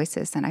different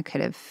choices and I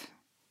could have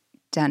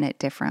done it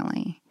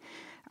differently.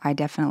 I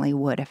definitely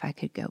would if I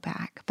could go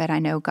back. But I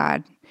know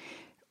God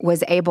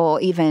was able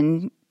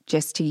even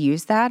just to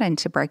use that and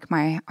to break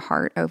my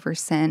heart over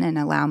sin and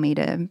allow me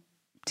to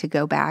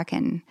go back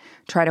and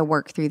try to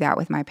work through that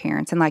with my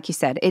parents. And like you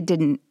said, it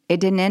didn't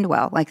end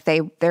well. Like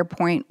their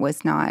point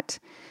was not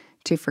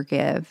to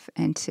forgive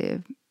and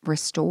to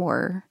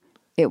restore.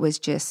 It was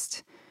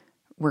just,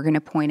 we're going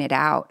to point it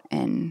out,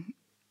 and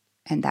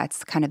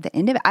that's kind of the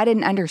end of it. I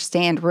didn't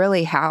understand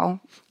really how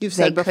You've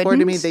said before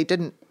to me they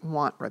didn't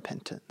want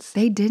repentance.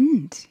 They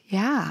didn't.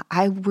 Yeah.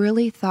 I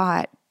really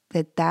thought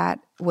that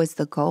was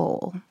the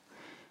goal.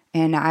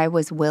 And I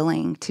was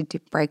willing to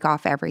break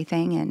off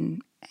everything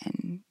and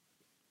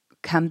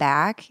come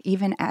back,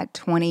 even at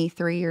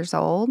 23 years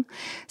old.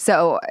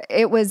 So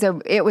it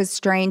was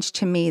strange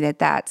to me that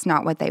that's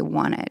not what they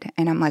wanted.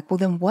 And I'm like, well,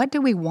 then what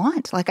do we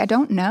want? Like, I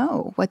don't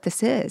know what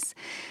this is.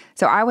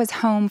 So I was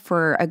home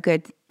for a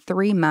good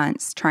 3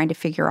 months trying to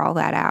figure all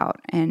that out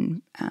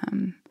and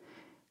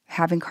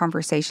having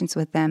conversations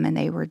with them. And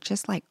they were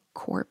just like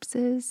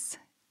corpses.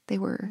 They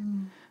were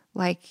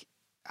like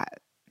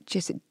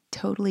just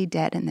totally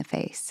dead in the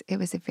face. It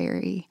was a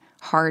very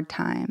hard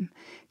time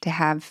to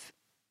have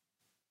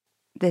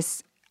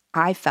this,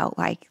 I felt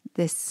like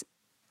this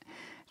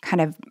kind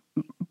of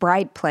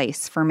bright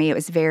place for me. It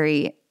was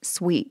very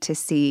sweet to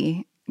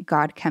see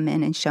God come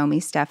in and show me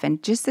stuff.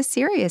 And just the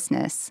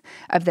seriousness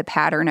of the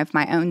pattern of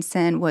my own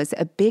sin was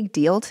a big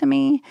deal to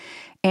me.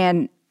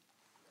 And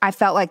I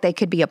felt like they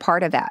could be a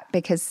part of that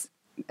because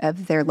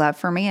of their love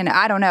for me. And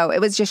I don't know,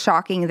 it was just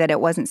shocking that it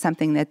wasn't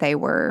something that they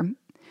were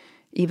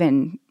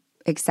even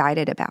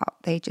excited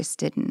about. They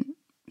just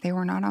they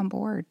were not on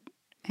board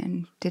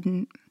and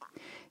didn't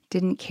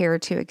care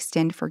to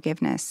extend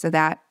forgiveness. So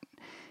that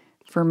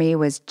for me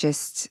was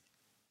just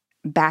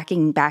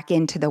backing back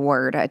into the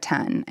Word a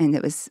ton. And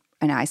it was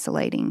an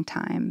isolating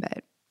time,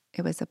 but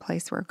it was a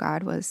place where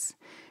God was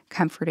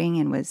comforting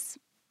and was,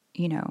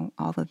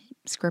 all the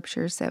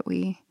scriptures that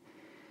we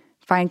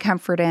find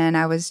comfort in.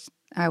 I was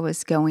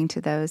going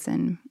to those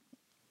and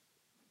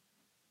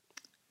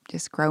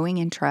just growing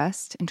in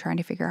trust and trying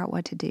to figure out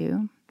what to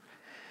do.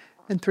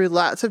 And through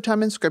lots of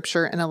time in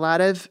Scripture and a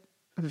lot of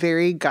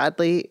very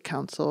godly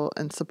counsel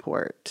and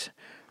support,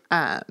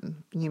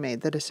 you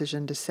made the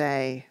decision to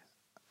say,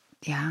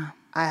 yeah,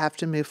 I have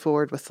to move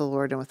forward with the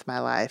Lord and with my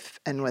life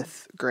and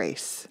with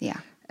grace. Yeah.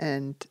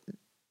 And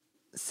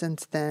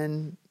since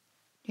then,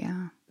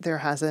 yeah,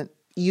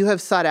 you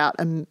have sought out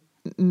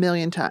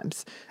many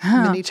times.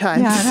 Yeah,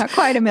 not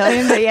quite a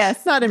million, but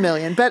yes. Not a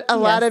million, but a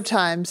lot of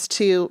times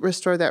to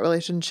restore that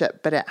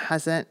relationship, but it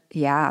hasn't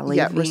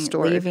yet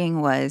restored.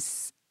 Leaving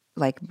was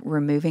like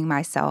removing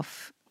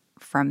myself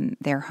from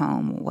their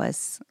home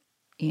was,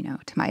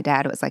 to my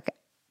dad, it was like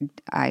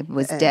I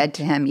was dead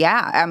to him.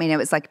 Yeah. I mean, it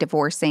was like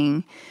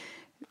divorcing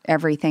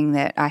everything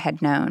that I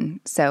had known.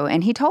 So,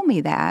 and he told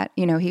me that,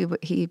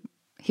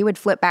 he would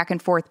flip back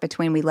and forth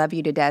between we love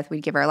you to death,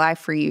 we'd give our life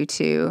for you,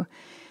 to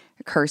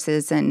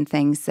curses and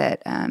things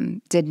that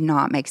did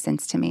not make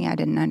sense to me. I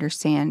didn't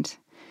understand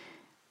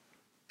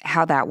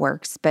how that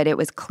works, but it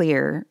was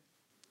clear,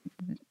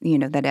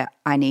 that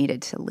I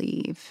needed to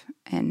leave,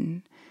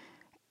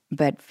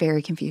 but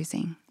very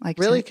confusing. Like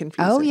really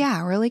confusing. Oh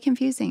yeah, really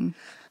confusing.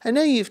 I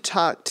know you've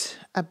talked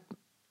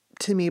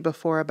to me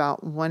before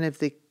about one of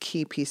the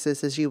key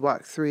pieces as you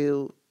walk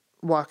through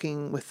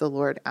walking with the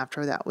Lord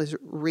after that was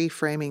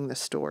reframing the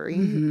story.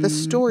 Mm-hmm. The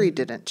story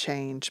didn't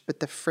change,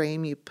 but the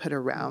frame you put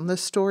around the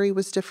story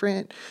was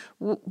different.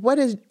 What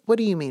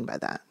do you mean by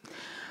that?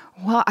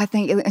 Well, I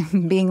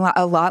think being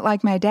a lot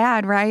like my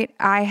dad, right?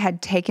 I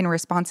had taken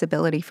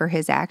responsibility for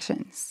his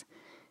actions.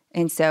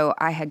 And so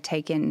I had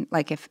taken,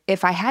 like,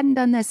 if I hadn't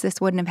done this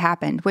wouldn't have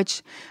happened,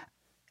 which,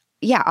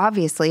 yeah,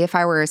 obviously, if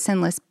I were a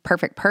sinless,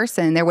 perfect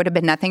person, there would have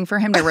been nothing for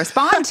him to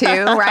respond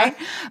to, right?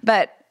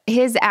 But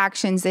his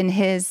actions and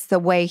the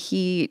way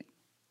he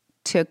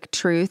took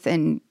truth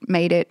and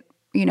made it,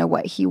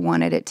 what he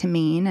wanted it to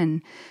mean.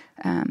 And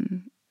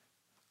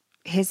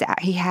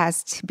he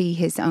has to be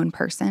his own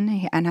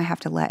person, and I have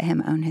to let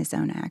him own his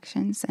own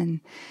actions.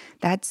 And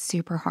that's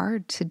super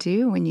hard to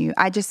do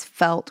I just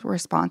felt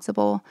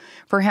responsible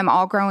for him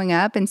all growing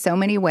up in so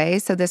many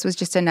ways. So this was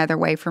just another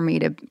way for me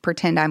to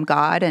pretend I'm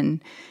God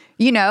and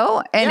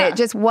It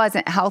just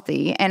wasn't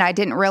healthy. And I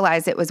didn't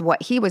realize it was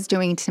what he was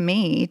doing to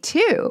me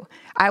too.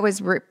 I was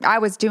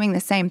doing the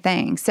same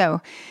thing.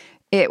 So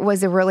it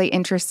was a really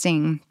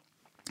interesting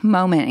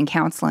moment in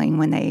counseling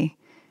when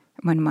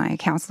my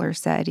counselor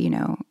said,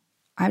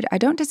 I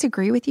don't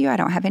disagree with you. I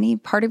don't have any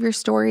part of your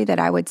story that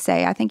I would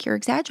say, I think you're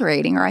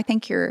exaggerating, or I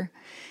think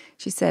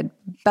she said,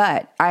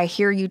 but I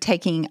hear you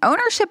taking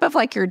ownership of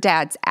like your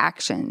dad's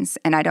actions.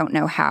 And I don't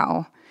know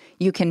how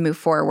you can move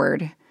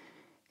forward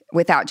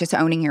without just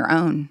owning your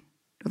own.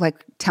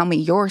 Like, tell me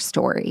your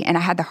story. And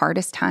I had the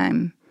hardest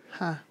time,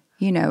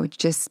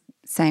 just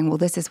saying, well,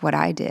 this is what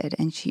I did.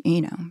 And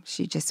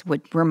she just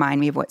would remind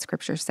me of what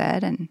Scripture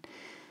said, and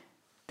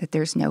that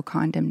there's no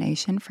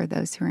condemnation for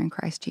those who are in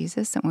Christ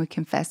Jesus. And when we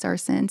confess our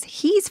sins,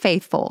 He's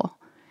faithful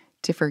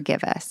to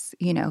forgive us.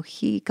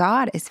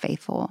 God is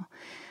faithful.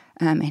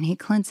 And he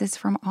cleanses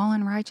from all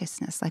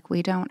unrighteousness. Like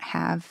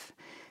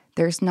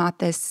there's not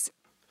this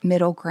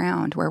middle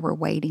ground where we're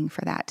waiting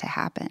for that to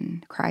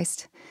happen.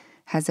 Christ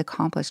has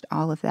accomplished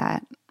all of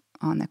that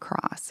on the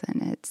cross,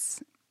 and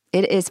it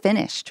is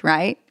finished,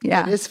 right?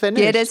 Yeah. It is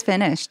finished. It is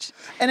finished.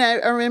 And I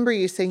remember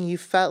you saying you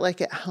felt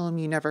like at home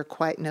you never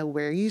quite know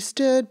where you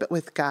stood, but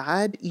with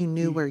God, you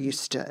knew where you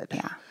stood.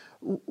 Yeah.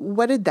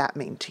 What did that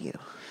mean to you?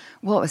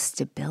 Well, it was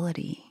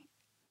stability,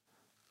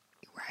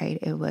 right?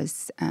 It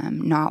was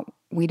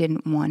I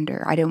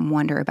didn't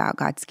wonder about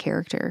God's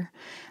character.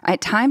 At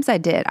times I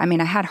did. I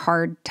mean, I had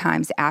hard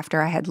times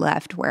after I had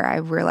left where I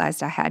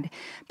realized I had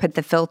put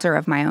the filter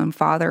of my own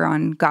father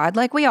on God,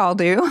 like we all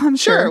do, I'm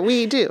sure. Sure,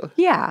 we do.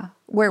 Yeah,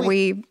 where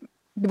we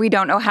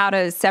don't know how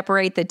to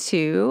separate the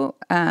two.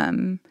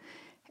 And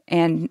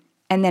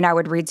then I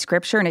would read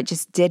scripture and it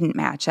just didn't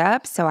match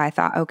up. So I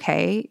thought,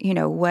 okay, you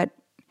know what?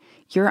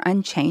 You're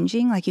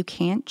unchanging. Like you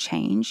can't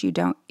change.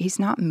 He's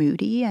not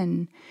moody.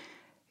 And,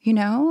 you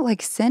know,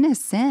 like sin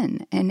is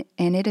sin. And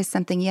it is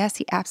something, yes,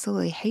 he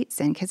absolutely hates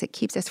sin because it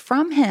keeps us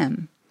from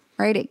him,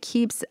 right? It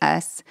keeps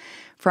us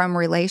from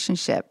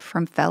relationship,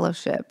 from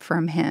fellowship,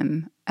 from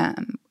him,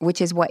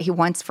 which is what he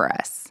wants for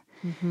us.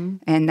 Mm-hmm.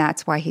 And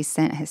that's why he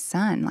sent his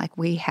son. Like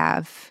we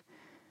have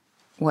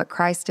what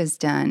Christ has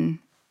done.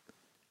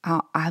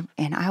 I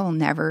will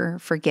never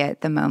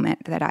forget the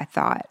moment that I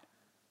thought,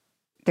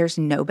 there's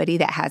nobody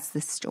that has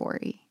this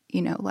story.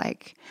 You know,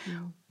 like,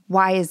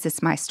 why is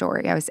this my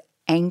story? I was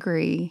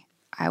angry.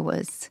 I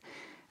was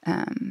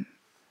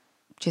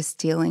just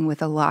dealing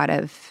with a lot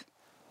of,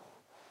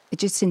 it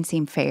just didn't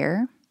seem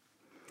fair.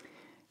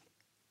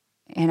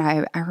 And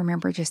I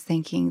remember just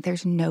thinking,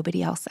 there's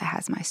nobody else that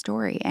has my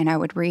story. And I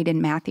would read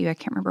in Matthew, I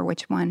can't remember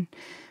which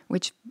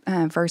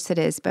verse it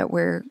is, but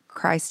where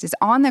Christ is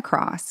on the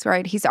cross,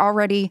 right? He's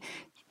already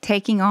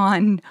taking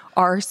on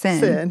our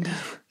sin.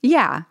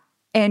 Yeah.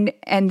 And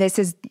this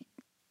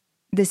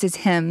is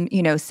him,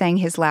 you know, saying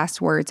his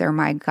last words are,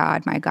 my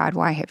God,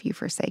 why have you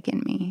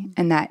forsaken me?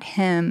 And that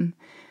hymn,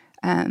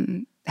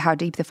 how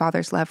deep the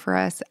Father's love for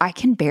us, I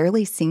can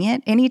barely sing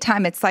it.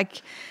 Anytime it's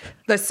like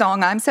the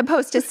song I'm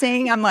supposed to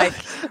sing, I'm like,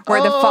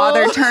 where the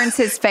Father turns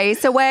his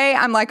face away,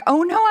 I'm like,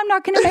 oh no, I'm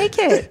not going to make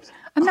it.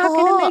 I'm not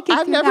going to make it.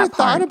 I've never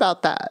thought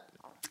about that.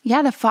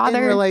 Yeah, the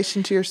Father, in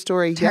relation to your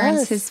story,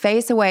 turns his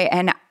face away.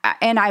 And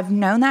I've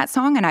known that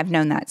song and I've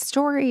known that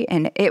story.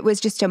 And it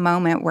was just a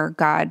moment where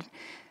God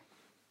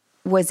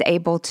was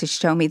able to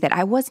show me that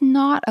I was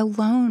not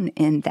alone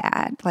in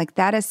that. Like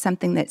that is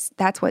something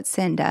that's what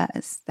sin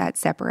does. That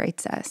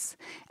separates us.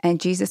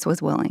 And Jesus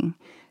was willing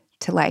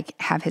to like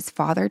have his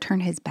Father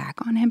turn his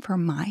back on him for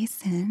my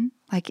sin.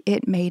 Like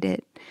it made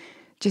it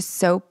just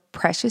so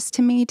precious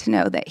to me to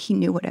know that he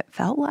knew what it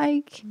felt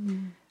like.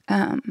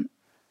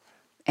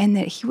 And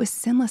that he was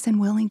sinless and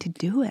willing to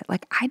do it.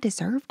 Like I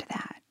deserved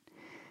that.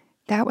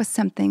 That was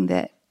something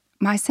that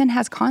my sin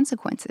has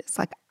consequences.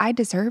 Like I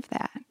deserve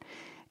that.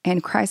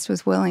 And Christ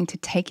was willing to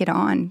take it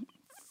on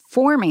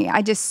for me.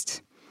 I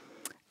just,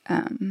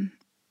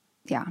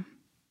 yeah.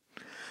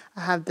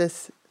 I have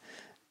this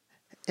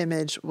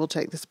image. We'll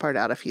take this part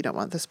out if you don't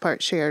want this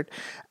part shared.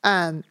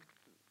 I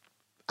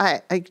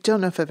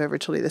don't know if I've ever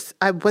told you this.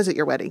 I was at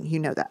your wedding. You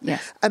know that.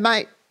 Yes. And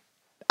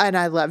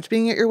I loved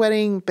being at your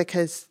wedding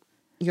because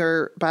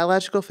your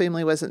biological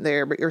family wasn't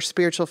there, but your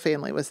spiritual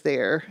family was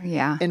there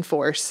in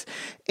force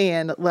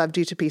and loved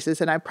you to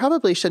pieces. And I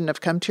probably shouldn't have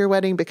come to your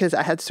wedding because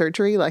I had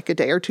surgery like a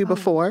day or two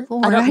before.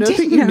 Lord, I don't know that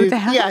you knew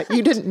that. Yeah,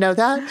 you didn't know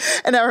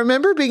that. And I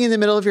remember being in the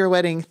middle of your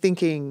wedding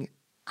thinking,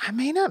 I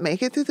may not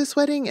make it through this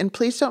wedding, and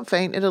please don't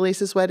faint at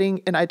Elise's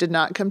wedding. And I did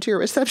not come to your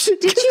reception.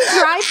 Did you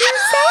drive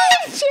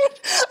yourself?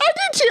 I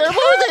did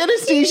terrible with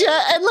anesthesia,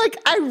 and like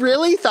I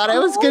really thought I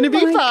was going to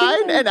be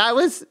fine, and I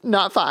was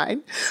not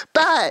fine.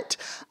 But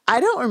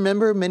I don't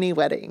remember many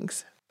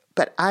weddings,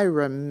 but I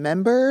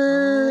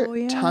remember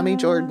Tommy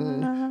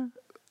Jordan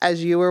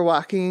as you were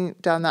walking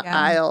down the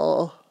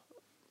aisle.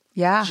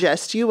 Yeah,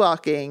 just you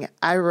walking.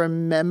 I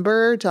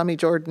remember Tommy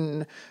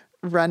Jordan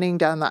running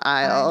down the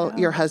aisle,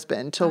 your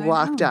husband, to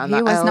walk down the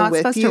aisle with you. He was not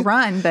supposed to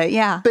run, but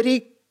yeah. But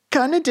he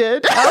kind of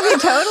did. Oh, he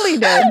totally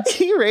did.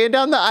 He ran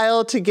down the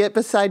aisle to get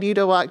beside you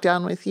to walk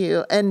down with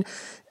you. And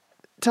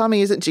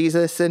Tommy isn't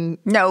Jesus, and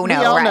we all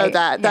know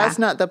that. Yeah. That's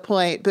not the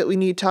point. But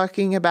when you're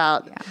talking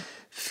about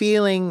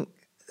feeling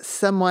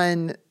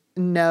someone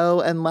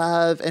know and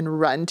love and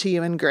run to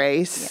you in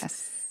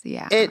grace,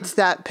 it's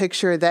that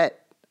picture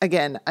that,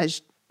 again,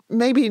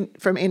 maybe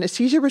from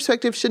anesthesia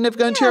perspective, shouldn't have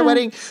gone to your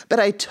wedding, but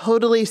I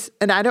totally,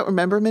 and I don't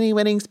remember many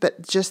weddings,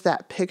 but just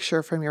that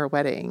picture from your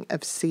wedding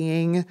of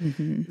seeing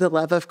the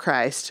love of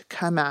Christ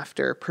come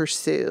after,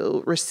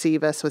 pursue,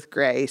 receive us with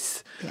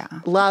grace,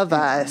 love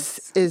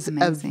us is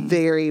amazing. A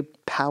very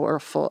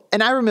powerful,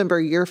 and I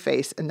remember your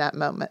face in that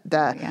moment.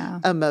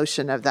 The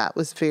emotion of that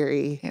was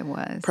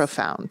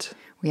profound.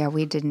 Yeah,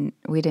 we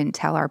didn't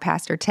tell our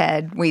pastor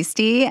Ted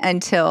Weisty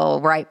until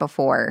right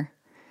before.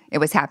 it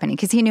was happening,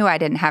 because he knew I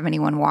didn't have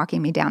anyone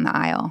walking me down the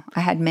aisle.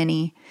 I had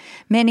many,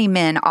 many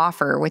men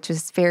offer, which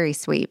was very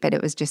sweet, but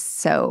it was just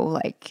so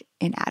like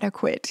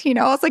inadequate. I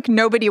was like,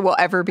 nobody will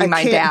ever be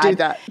my dad. I can't do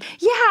that.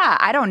 Yeah,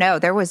 I don't know.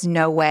 There was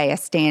no way a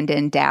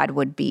stand-in dad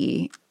would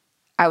be.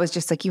 I was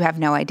just like, you have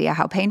no idea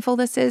how painful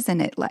this is,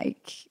 and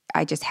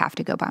I just have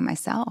to go by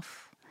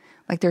myself.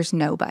 Like, there's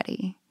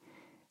nobody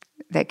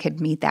that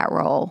could meet that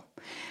role.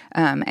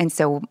 And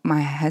so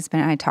my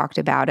husband and I talked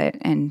about it,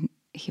 and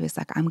he was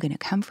like, I'm going to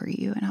come for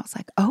you. And I was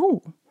like,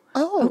 oh,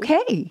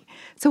 okay.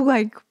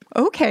 So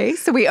okay.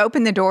 So we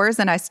opened the doors,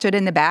 and I stood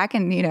in the back,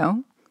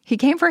 and, he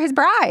came for his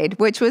bride,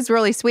 which was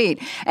really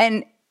sweet.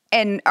 And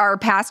our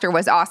pastor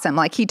was awesome.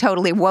 Like, he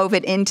totally wove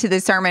it into the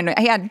sermon.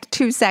 He had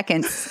 2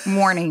 seconds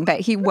warning, but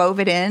he wove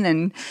it in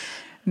and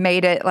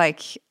made it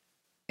like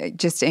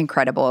just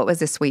incredible. It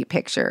was a sweet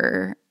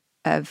picture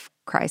of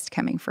Christ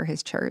coming for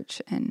his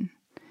church. And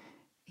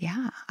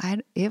yeah,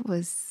 I'm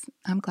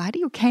glad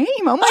you came.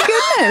 Oh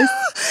my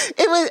goodness.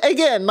 It was,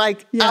 again,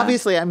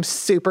 obviously I'm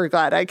super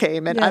glad I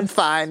came, and I'm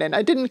fine. And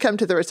I didn't come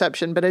to the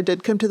reception, but I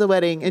did come to the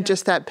wedding. And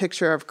just that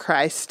picture of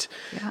Christ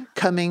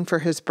coming for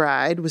his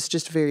bride was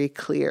just very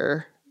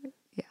clear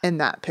in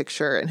that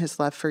picture, and his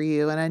love for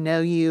you. And I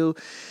know you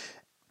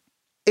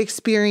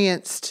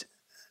experienced,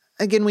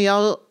 again,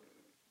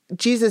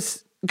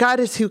 God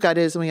is who God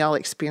is, and we all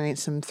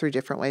experience him through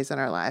different ways in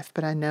our life.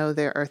 But I know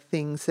there are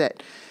things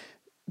that,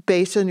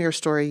 based on your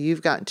story,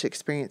 you've gotten to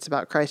experience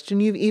about Christ,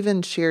 and you've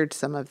even shared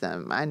some of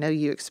them. I know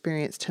you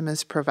experienced him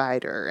as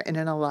provider, and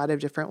in a lot of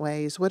different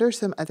ways. What are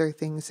some other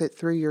things that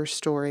through your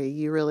story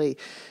you really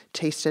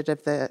tasted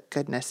of the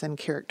goodness and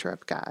character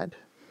of God?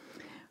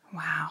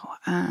 Wow.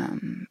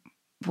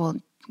 Well,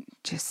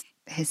 just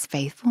his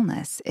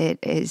faithfulness.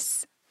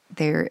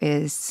 There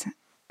is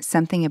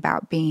something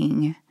about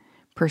being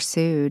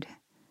pursued,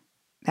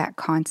 that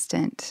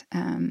constant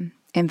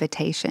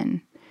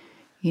invitation,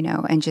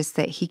 and just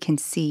that he can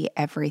see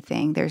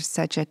everything. There's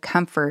such a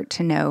comfort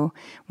to know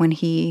when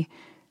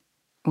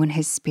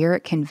his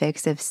spirit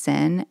convicts of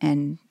sin,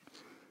 and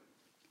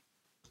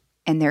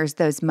there's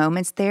those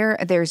moments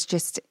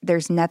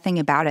there's nothing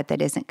about it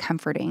that isn't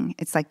comforting.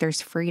 It's like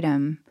there's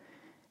freedom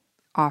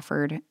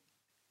offered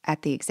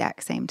at the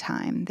exact same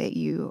time that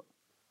you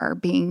are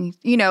being,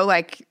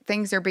 like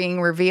things are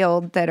being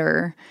revealed that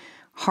are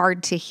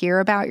hard to hear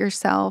about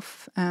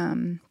yourself.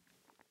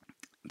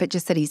 But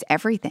just that he's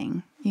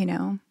everything,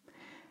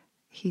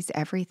 he's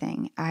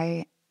everything.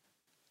 I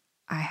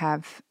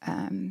have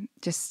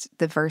just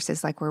the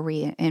verses like where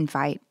we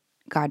invite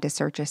God to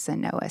search us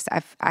and know us.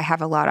 I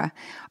have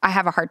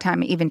a hard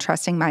time even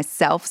trusting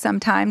myself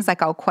sometimes.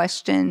 Like, I'll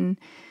question.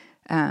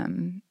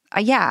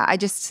 I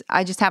just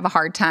have a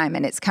hard time,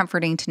 and it's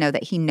comforting to know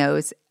that he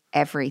knows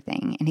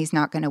everything, and he's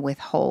not going to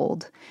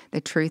withhold the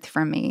truth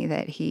from me,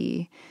 that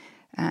he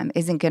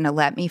isn't going to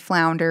let me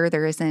flounder.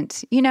 There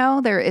isn't,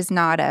 there is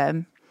not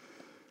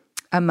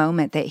a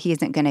moment that he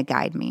isn't going to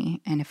guide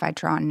me. And if I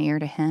draw near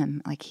to him,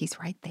 like, he's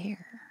right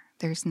there.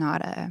 There's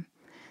not a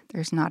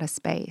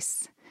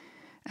space.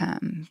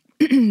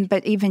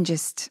 But even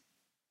just,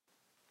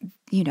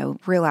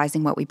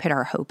 realizing what we put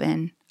our hope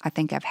in. I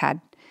think I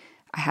had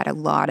a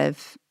lot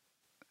of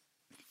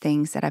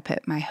things that I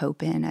put my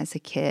hope in as a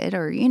kid,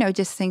 or,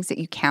 just things that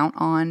you count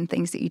on,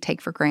 things that you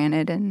take for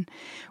granted. And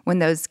when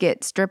those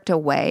get stripped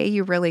away,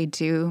 you really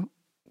do,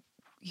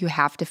 you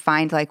have to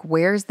find, like,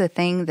 where's the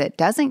thing that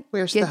doesn't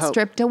get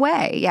stripped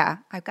away? Yeah,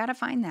 I've got to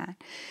find that.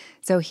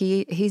 So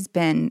he's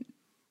been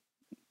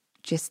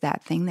just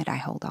that thing that I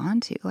hold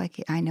on to.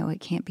 Like, I know it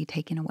can't be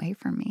taken away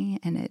from me.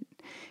 And it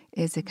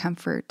is a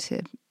comfort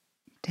to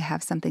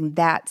have something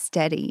that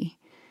steady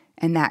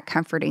and that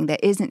comforting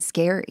that isn't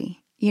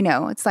scary.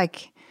 It's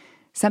like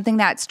something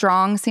that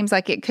strong seems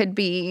like it could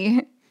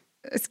be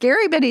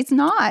scary, but it's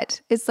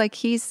not. It's like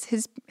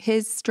his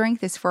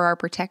strength is for our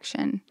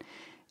protection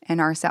and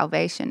our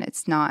salvation.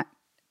 It's not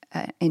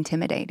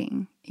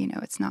intimidating.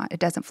 It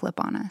doesn't flip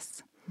on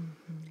us.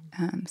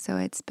 Mm-hmm. So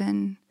it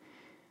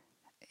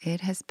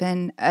has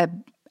been a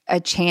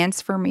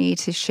chance for me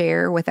to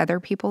share with other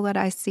people that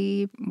I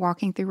see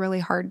walking through really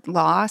hard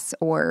loss,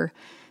 or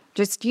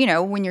just,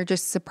 when you're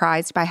just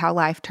surprised by how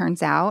life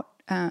turns out,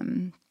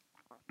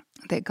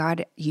 that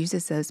God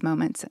uses those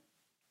moments,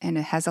 and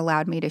it has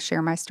allowed me to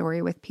share my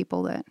story with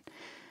people that,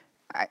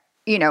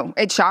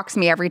 it shocks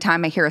me every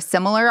time I hear a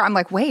similar. I'm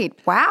like, wait,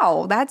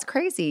 wow, that's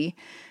crazy.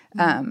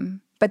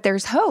 But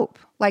there's hope.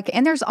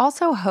 And there's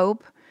also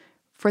hope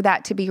for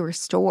that to be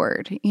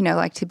restored,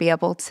 to be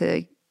able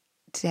to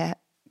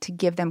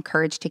give them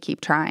courage to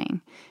keep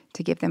trying,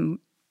 to give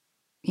them,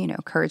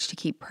 courage to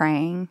keep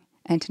praying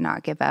and to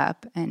not give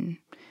up and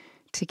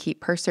to keep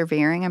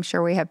persevering. I'm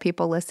sure we have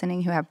people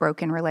listening who have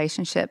broken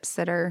relationships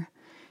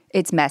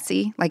it's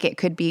messy. Like, it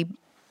could be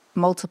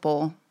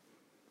multiple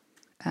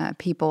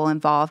people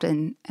involved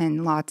and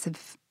lots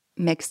of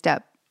mixed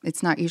up.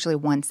 It's not usually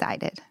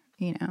one-sided,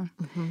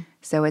 Mm-hmm.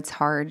 So it's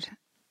hard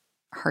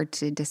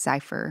to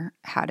decipher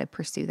how to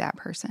pursue that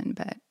person,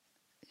 but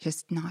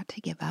just not to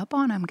give up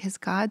on them, because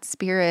God's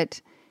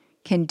Spirit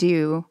can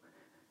do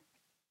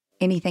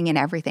anything and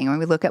everything. When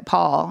we look at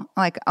Paul,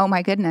 like, oh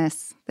my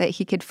goodness, that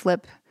he could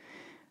flip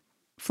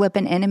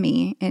an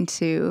enemy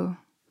into,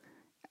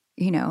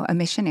 a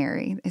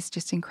missionary. It's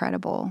just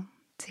incredible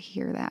to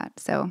hear that.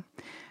 So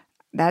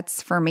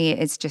that's, for me,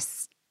 it's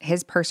just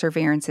his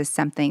perseverance is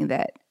something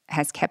that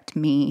has kept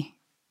me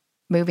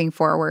moving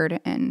forward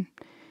and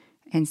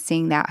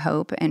seeing that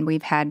hope. And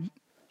we've had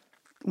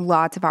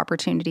lots of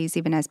opportunities,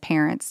 even as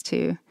parents,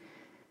 to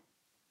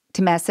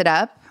mess it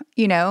up,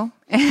 and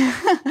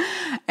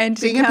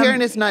being a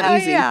parent is not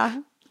easy.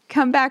 Yeah,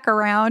 come back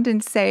around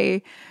and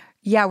say,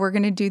 yeah, we're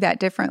going to do that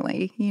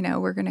differently.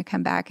 We're going to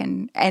come back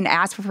and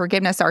ask for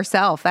forgiveness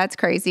ourselves. That's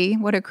crazy.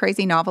 What a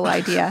crazy novel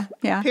idea.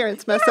 Yeah.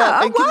 Parents mess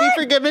up and can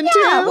be forgiven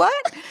too.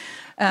 What?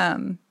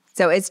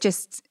 So it's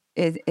just,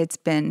 it's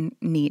been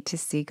neat to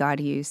see God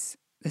use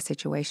the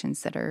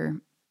situations that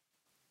are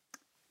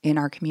in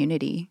our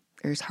community.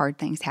 There's hard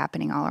things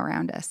happening all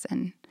around us.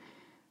 And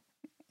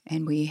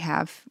we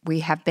have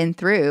been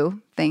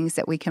through things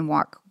that we can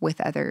walk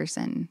with others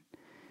and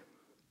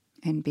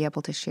be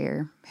able to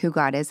share who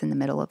God is in the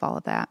middle of all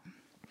of that.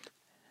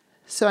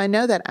 So I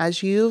know that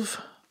as you've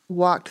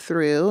walked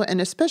through, and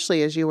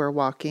especially as you were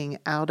walking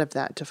out of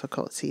that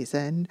difficult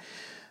season,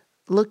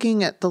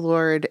 looking at the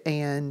Lord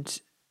and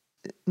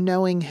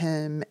knowing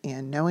Him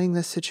and knowing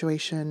the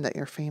situation that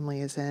your family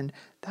is in,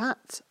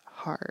 that's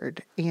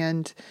hard.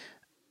 And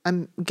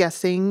I'm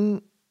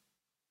guessing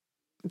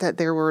that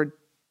there were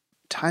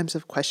times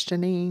of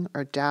questioning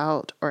or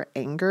doubt or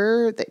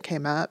anger that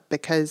came up,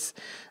 because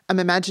I'm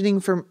imagining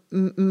for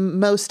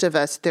most of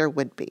us there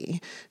would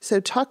be. So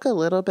talk a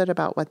little bit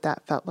about what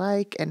that felt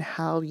like and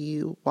how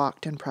you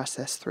walked and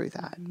processed through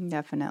that.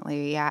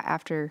 Definitely. Yeah.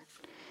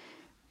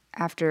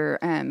 After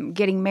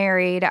getting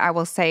married, I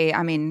will say,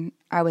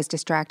 I was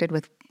distracted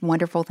with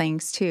wonderful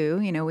things too.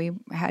 We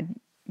had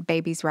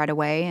babies right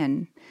away,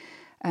 and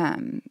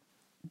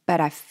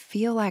but I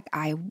feel like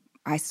I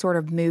sort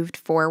of moved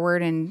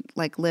forward and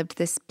like lived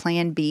this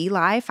plan B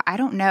life. I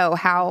don't know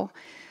how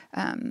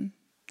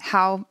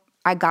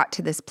I got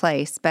to this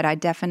place, but I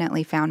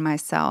definitely found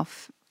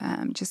myself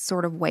just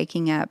sort of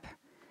waking up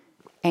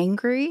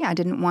angry. I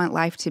didn't want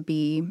life to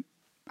be,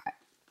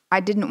 I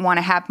didn't want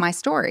to have my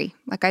story.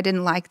 Like, I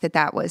didn't like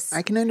that was,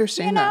 I can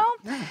understand that.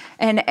 Yeah.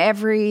 And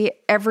every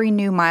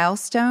new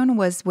milestone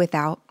was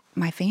without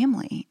my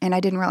family. And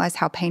I didn't realize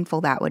how painful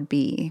that would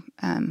be.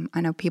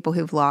 I know people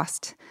who've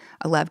lost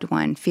a loved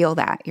one feel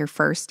that your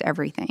first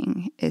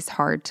everything is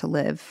hard to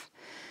live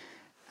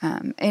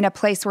in a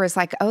place where it's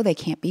like, oh, they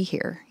can't be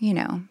here,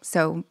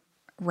 So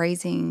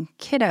raising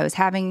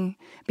kiddos,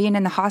 being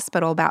in the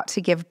hospital about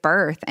to give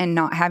birth and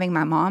not having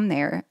my mom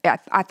there,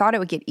 I thought it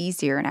would get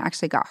easier, and it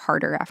actually got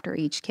harder after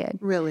each kid.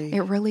 Really?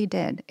 It really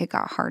did. It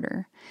got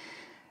harder.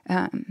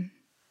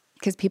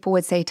 Because people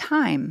would say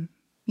time,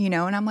 and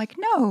I'm like,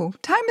 no,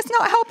 time is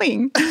not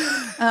helping.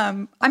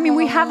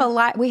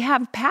 We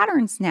have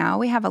patterns now.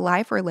 We have a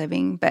life we're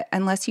living, but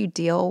unless you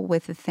deal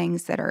with the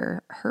things that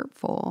are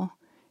hurtful,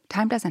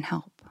 time doesn't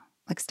help.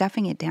 Like,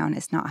 stuffing it down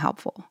is not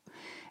helpful.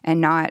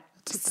 And not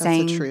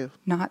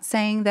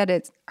saying that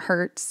it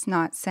hurts,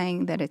 not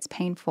saying that it's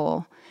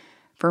painful,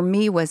 for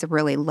me was a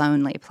really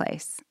lonely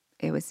place.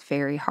 It was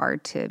very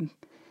hard to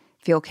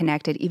feel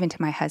connected, even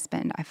to my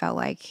husband. I felt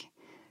like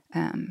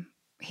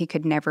he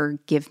could never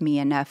give me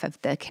enough of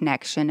the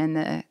connection,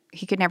 and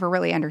he could never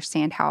really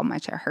understand how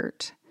much it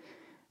hurt.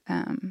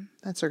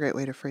 That's a great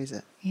way to phrase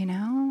it.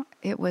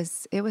 It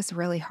was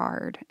really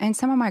hard. And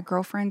some of my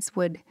girlfriends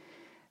would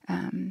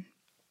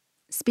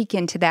speak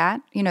into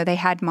that. They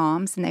had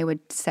moms, and they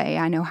would say,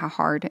 I know how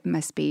hard it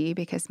must be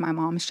because my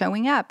mom's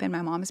showing up and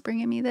my mom's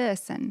bringing me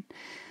this. And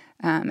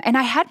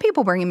I had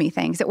people bringing me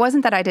things. It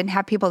wasn't that I didn't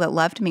have people that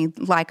loved me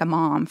like a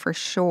mom, for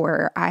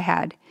sure. I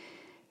had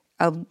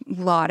a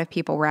lot of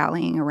people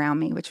rallying around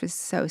me, which was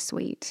so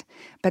sweet.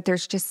 But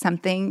there's just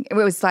something, it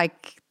was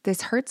like,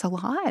 this hurts a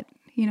lot.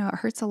 It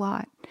hurts a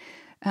lot.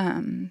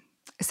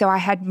 So I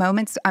had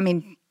moments,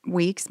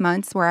 weeks,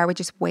 months where I would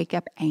just wake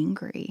up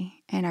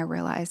angry, and I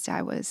realized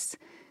I was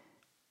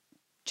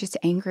just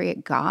angry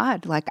at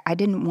God. Like, I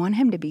didn't want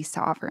Him to be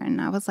sovereign.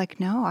 I was like,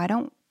 no, I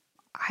don't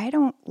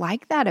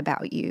like that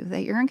about you,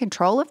 that you're in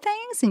control of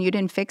things and you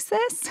didn't fix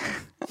this.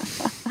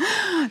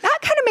 That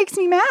kind of makes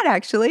me mad,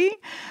 actually.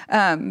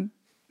 And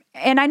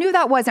I knew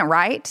that wasn't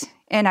right.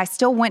 And I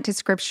still went to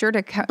Scripture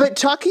to... But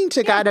talking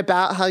to God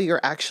about how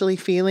you're actually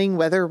feeling,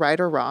 whether right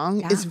or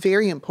wrong, is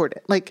very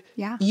important. Like,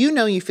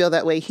 you feel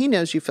that way. He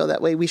knows you feel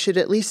that way. We should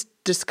at least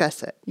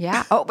discuss it.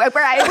 Yeah. Oh,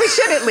 right. We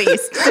should at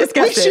least discuss it.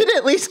 We should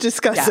at least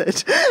discuss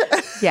it.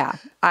 Yeah.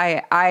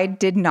 I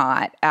did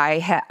not. I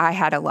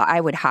had a lot.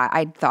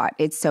 I thought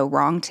it's so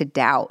wrong to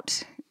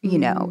doubt.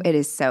 It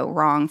is so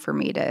wrong for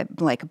me to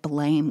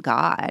blame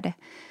God.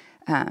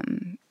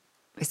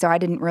 So I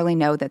didn't really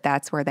know that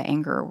that's where the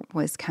anger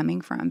was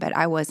coming from. But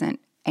I wasn't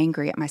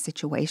angry at my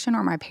situation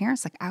or my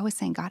parents. Like, I was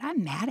saying, God,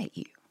 I'm mad at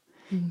you,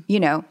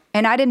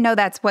 And I didn't know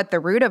that's what the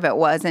root of it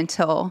was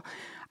until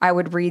I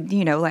would read,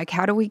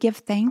 how do we give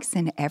thanks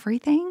in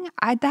everything?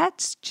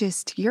 That's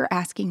just, you're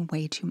asking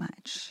way too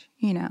much,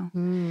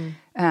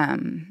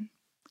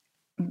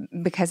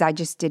 because I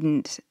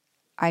didn't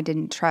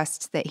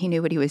trust that he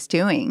knew what he was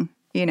doing,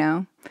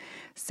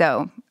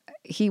 So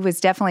he was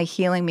definitely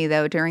healing me,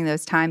 though, during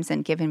those times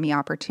and giving me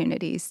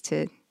opportunities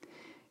to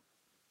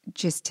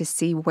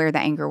see where the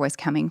anger was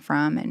coming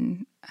from.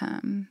 And,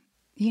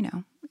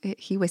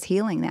 he was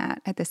healing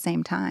that at the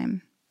same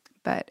time.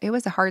 But it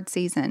was a hard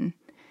season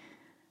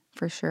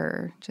for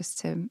sure, just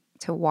to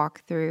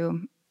walk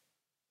through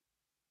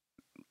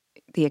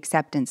the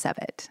acceptance of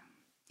it,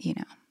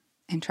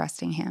 and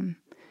trusting him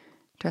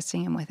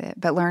with it,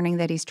 but learning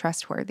that he's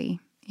trustworthy,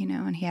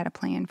 and he had a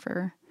plan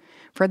for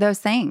those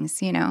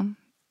things,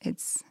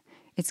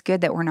 It's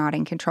good that we're not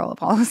in control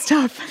of all the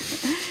stuff.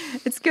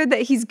 It's good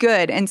that he's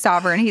good and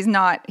sovereign.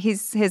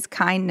 His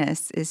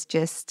kindness is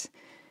just,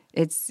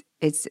 it's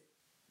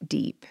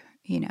deep,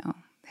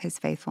 his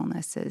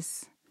faithfulness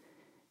is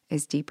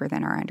deeper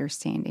than our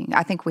understanding.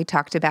 I think we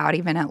talked about,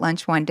 even at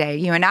lunch one day,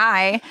 you and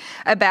I,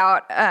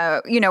 about,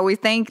 we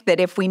think that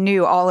if we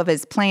knew all of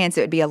his plans,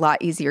 it would be a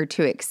lot easier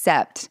to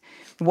accept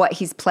what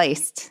he's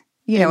placed,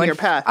 in your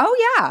path.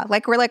 Oh, yeah.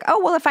 Like, we're like,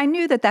 oh, well, if I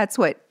knew that that's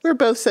what. We're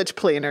both such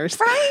planners.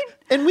 Right.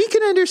 And we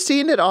can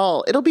understand it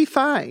all. It'll be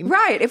fine.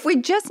 Right. If we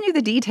just knew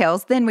the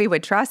details, then we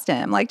would trust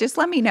him. Like, just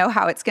let me know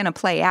how it's going to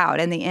play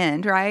out in the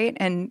end, right?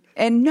 And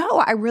no,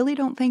 I really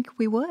don't think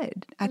we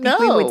would. I think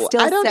we would still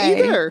say. I don't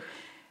either.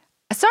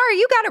 Sorry,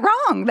 you got it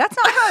wrong. That's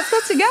not how it's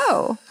supposed to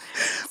go.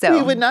 So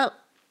we would not.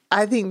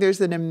 I think there's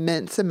an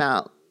immense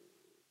amount.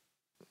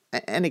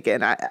 And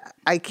again,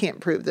 I can't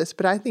prove this,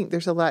 but I think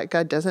there's a lot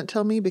God doesn't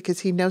tell me because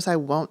he knows I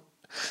won't.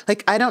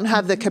 Like, I don't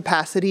have the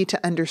capacity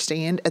to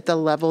understand at the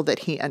level that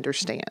he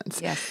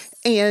understands. Yes.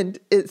 And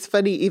it's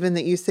funny even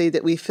that you say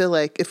that we feel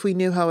like if we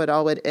knew how it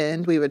all would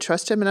end, we would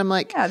trust him. And I'm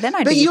like, yeah, then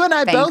I'd but be you and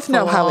I both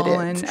know how it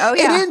ends. Oh,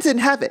 yeah. It ends in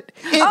heaven.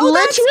 It that's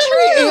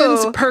literally true.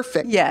 ends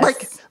perfect. Yes.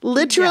 Like,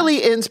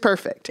 literally ends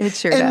perfect. It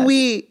sure and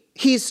does.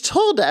 He's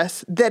told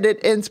us that it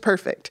ends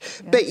perfect.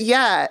 Yes. But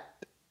yet,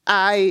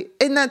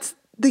 and that's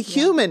the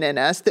human in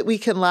us that we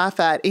can laugh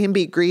at and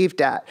be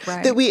grieved at,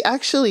 right. That we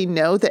actually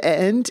know the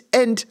end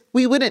and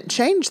we wouldn't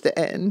change the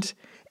end.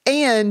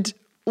 And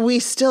we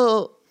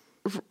still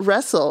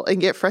wrestle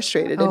and get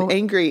frustrated and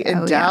angry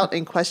and doubt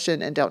and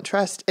question and don't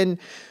trust. And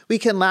we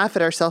can laugh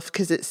at ourselves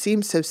because it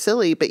seems so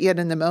silly, but yet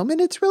in the moment,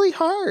 it's really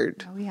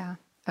hard. Oh, yeah.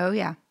 Oh,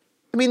 yeah.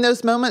 I mean,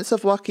 those moments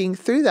of walking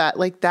through that,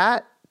 like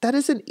that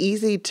isn't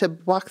easy to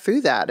walk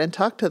through that and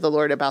talk to the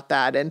Lord about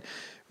that and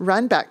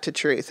run back to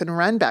truth and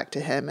run back to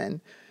him and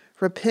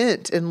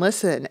repent and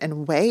listen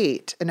and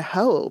wait and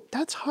hope.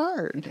 That's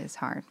hard. It is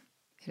hard.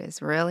 It is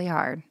really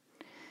hard.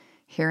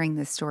 Hearing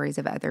the stories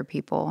of other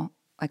people,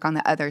 like on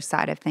the other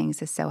side of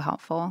things, is so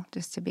helpful,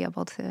 just to be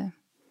able to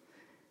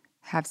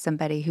have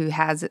somebody who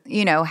has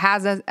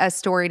a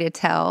story to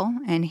tell,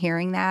 and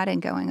hearing that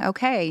and going,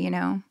 okay,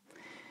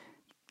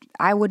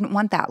 I wouldn't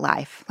want that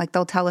life. Like,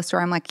 they'll tell a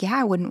story. I'm like, yeah,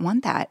 I wouldn't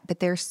want that.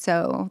 But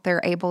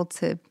they're able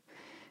to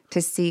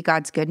see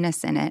God's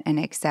goodness in it and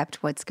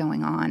accept what's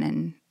going on.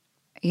 And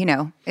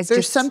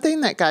there's something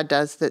that God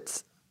does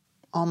that's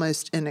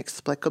almost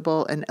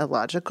inexplicable and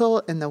illogical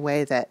in the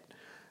way that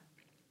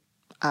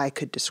I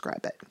could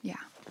describe it. Yeah.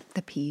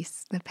 The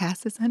peace that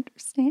passes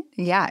understanding.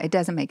 Yeah, it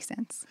doesn't make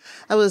sense.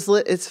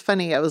 It's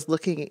funny. I was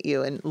looking at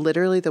you, and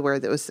literally the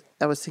word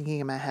I was thinking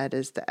in my head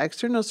is the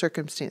external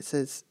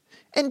circumstances.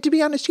 And to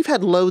be honest, you've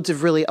had loads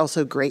of really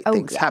also great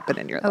things happen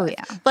in your life. Oh,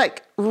 yeah.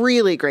 Like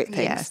really great things.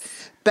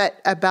 Yes. But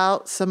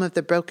about some of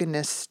the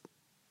brokenness,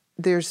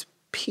 there's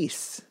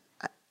peace.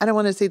 I don't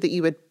want to say that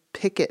you would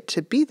pick it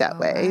to be that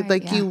way. Right,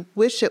 like you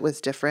wish it was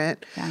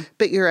different,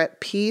 but you're at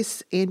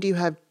peace and you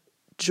have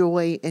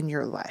joy in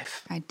your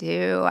life. I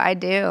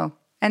do.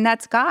 And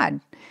that's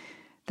God.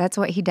 That's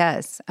what he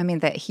does. I mean,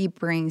 that he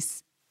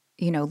brings,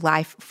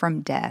 life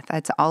from death.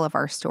 That's all of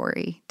our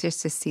story,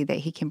 just to see that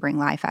he can bring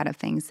life out of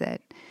things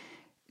that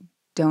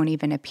don't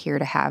even appear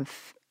to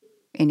have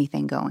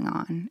anything going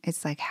on.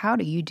 It's like, how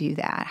do you do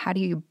that? How do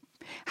you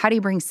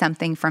bring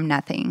something from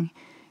nothing?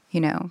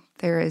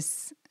 There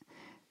is...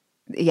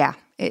 Yeah.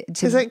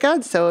 Isn't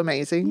God so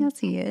amazing? Yes,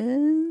 he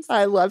is.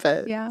 I love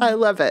it. Yeah. I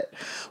love it.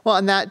 Well,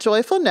 on that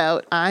joyful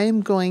note, I'm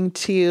going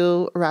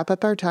to wrap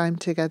up our time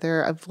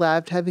together. I've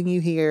loved having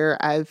you here.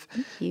 I've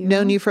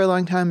known you for a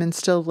long time and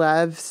still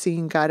love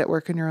seeing God at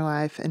work in your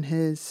life and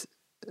his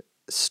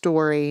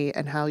story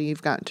and how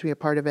you've gotten to be a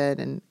part of it.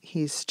 And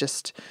he's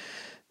just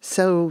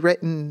so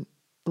written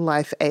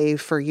life A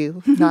for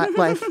you, not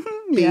life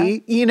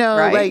B.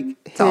 Right. Like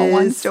it's all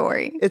one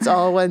story. It's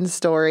all one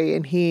story.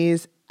 And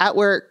he's at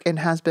work and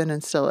has been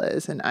and still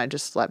is. And I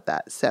just love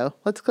that. So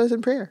let's close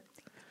in prayer.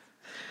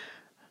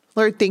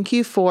 Lord, thank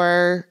you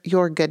for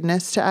your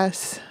goodness to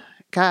us.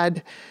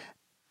 God,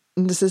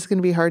 this is going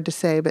to be hard to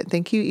say, but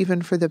thank you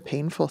even for the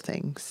painful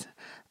things.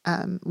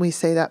 We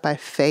say that by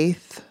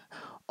faith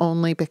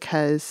only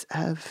because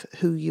of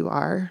who you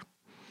are.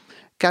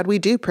 God, we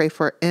do pray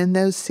for in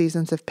those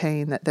seasons of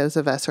pain that those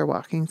of us are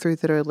walking through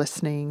that are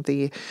listening,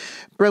 the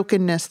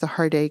brokenness, the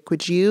heartache,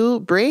 would you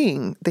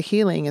bring the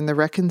healing and the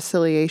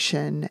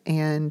reconciliation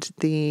and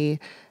the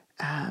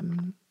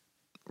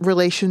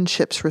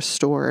relationships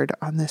restored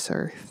on this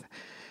earth.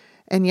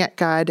 And yet,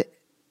 God,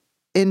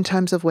 in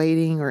times of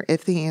waiting, or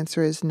if the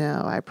answer is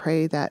no, I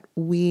pray that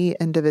we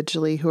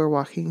individually who are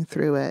walking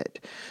through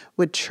it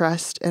would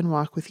trust and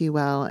walk with you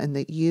well, and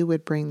that you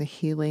would bring the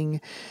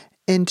healing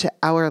into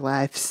our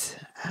lives,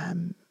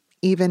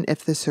 even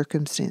if the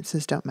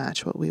circumstances don't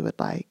match what we would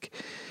like.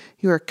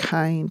 You are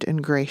kind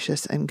and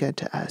gracious and good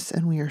to us,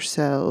 and we are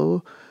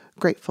so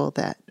grateful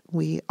that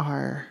we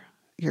are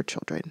your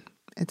children.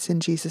 It's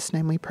in Jesus'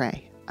 name we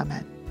pray.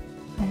 Amen.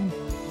 Amen.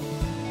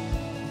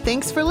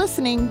 Thanks for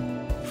listening.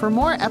 For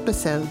more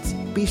episodes,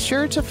 be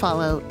sure to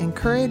follow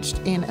Encouraged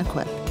and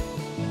Equipped.